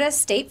Minnesota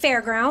State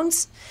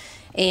Fairgrounds,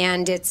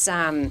 and it's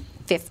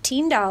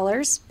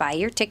 $15. Buy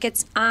your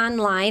tickets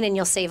online, and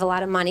you'll save a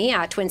lot of money.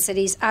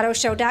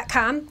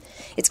 TwinCitiesAutoShow.com.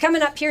 It's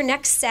coming up here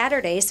next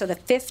Saturday, so the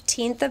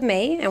 15th of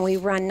May, and we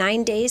run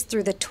 9 days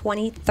through the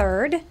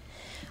 23rd.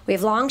 We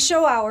have long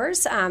show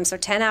hours, so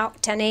 10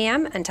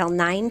 a.m. until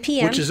 9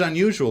 p.m. Which is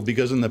unusual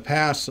because in the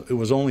past it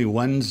was only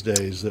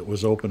Wednesdays that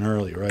was open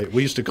early, right?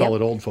 We used to call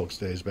it Old Folks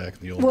Days back in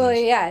the old days. Well,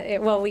 yeah.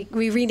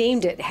 We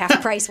renamed it Half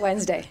Price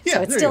Wednesday,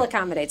 so it still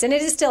accommodates, and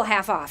it is still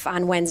half off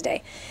on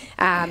Wednesday.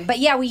 But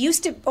yeah, we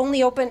used to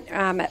only open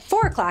at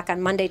 4 o'clock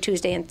on Monday,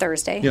 Tuesday, and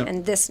Thursday,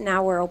 and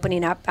now we're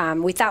opening up.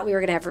 We thought we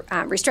were going to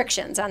have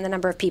restrictions on the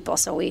number of people,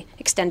 so we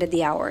extended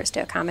the hours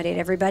to accommodate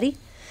everybody.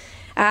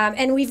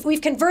 And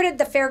we've converted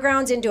the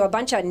fairgrounds into a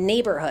bunch of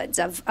neighborhoods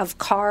of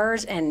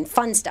cars and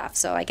fun stuff.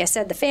 So like I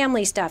said, the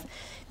family stuff,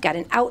 got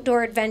an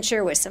outdoor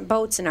adventure with some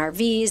boats and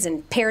RVs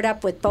and paired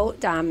up with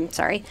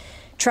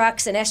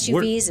trucks and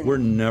SUVs. We're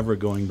never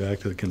going back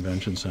to the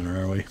convention center,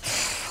 are we?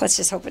 Let's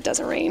just hope it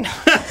doesn't rain.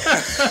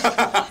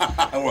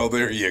 Well,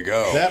 there you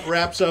go. That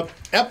wraps up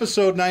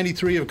episode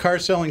 93 of Car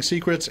Selling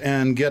Secrets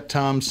and Get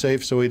Tom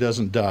Safe So He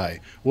Doesn't Die.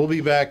 We'll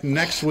be back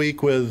next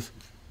week with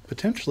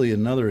potentially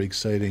another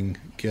exciting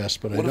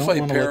guest, but I don't want to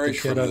let the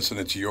perish kid from up. this and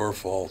it's your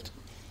fault?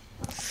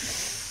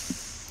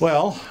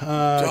 Well,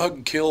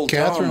 Doug killed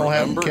Catherine Tom,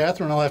 remember?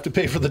 Catherine will have to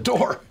pay for the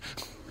door.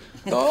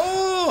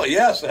 Oh,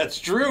 yes, that's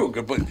true.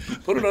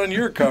 Put it on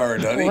your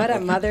card, honey. What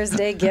a Mother's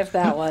Day gift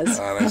that was.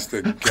 Honest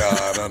to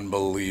God,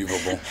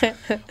 unbelievable.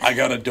 I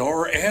got a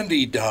door and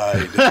he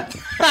died.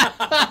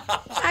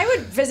 I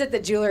would visit the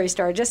jewelry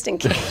store just in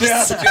case.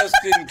 Yeah, just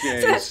in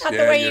case. That's not the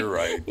way you're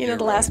right. The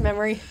last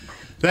memory.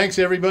 Thanks,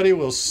 everybody.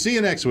 We'll see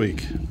you next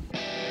week.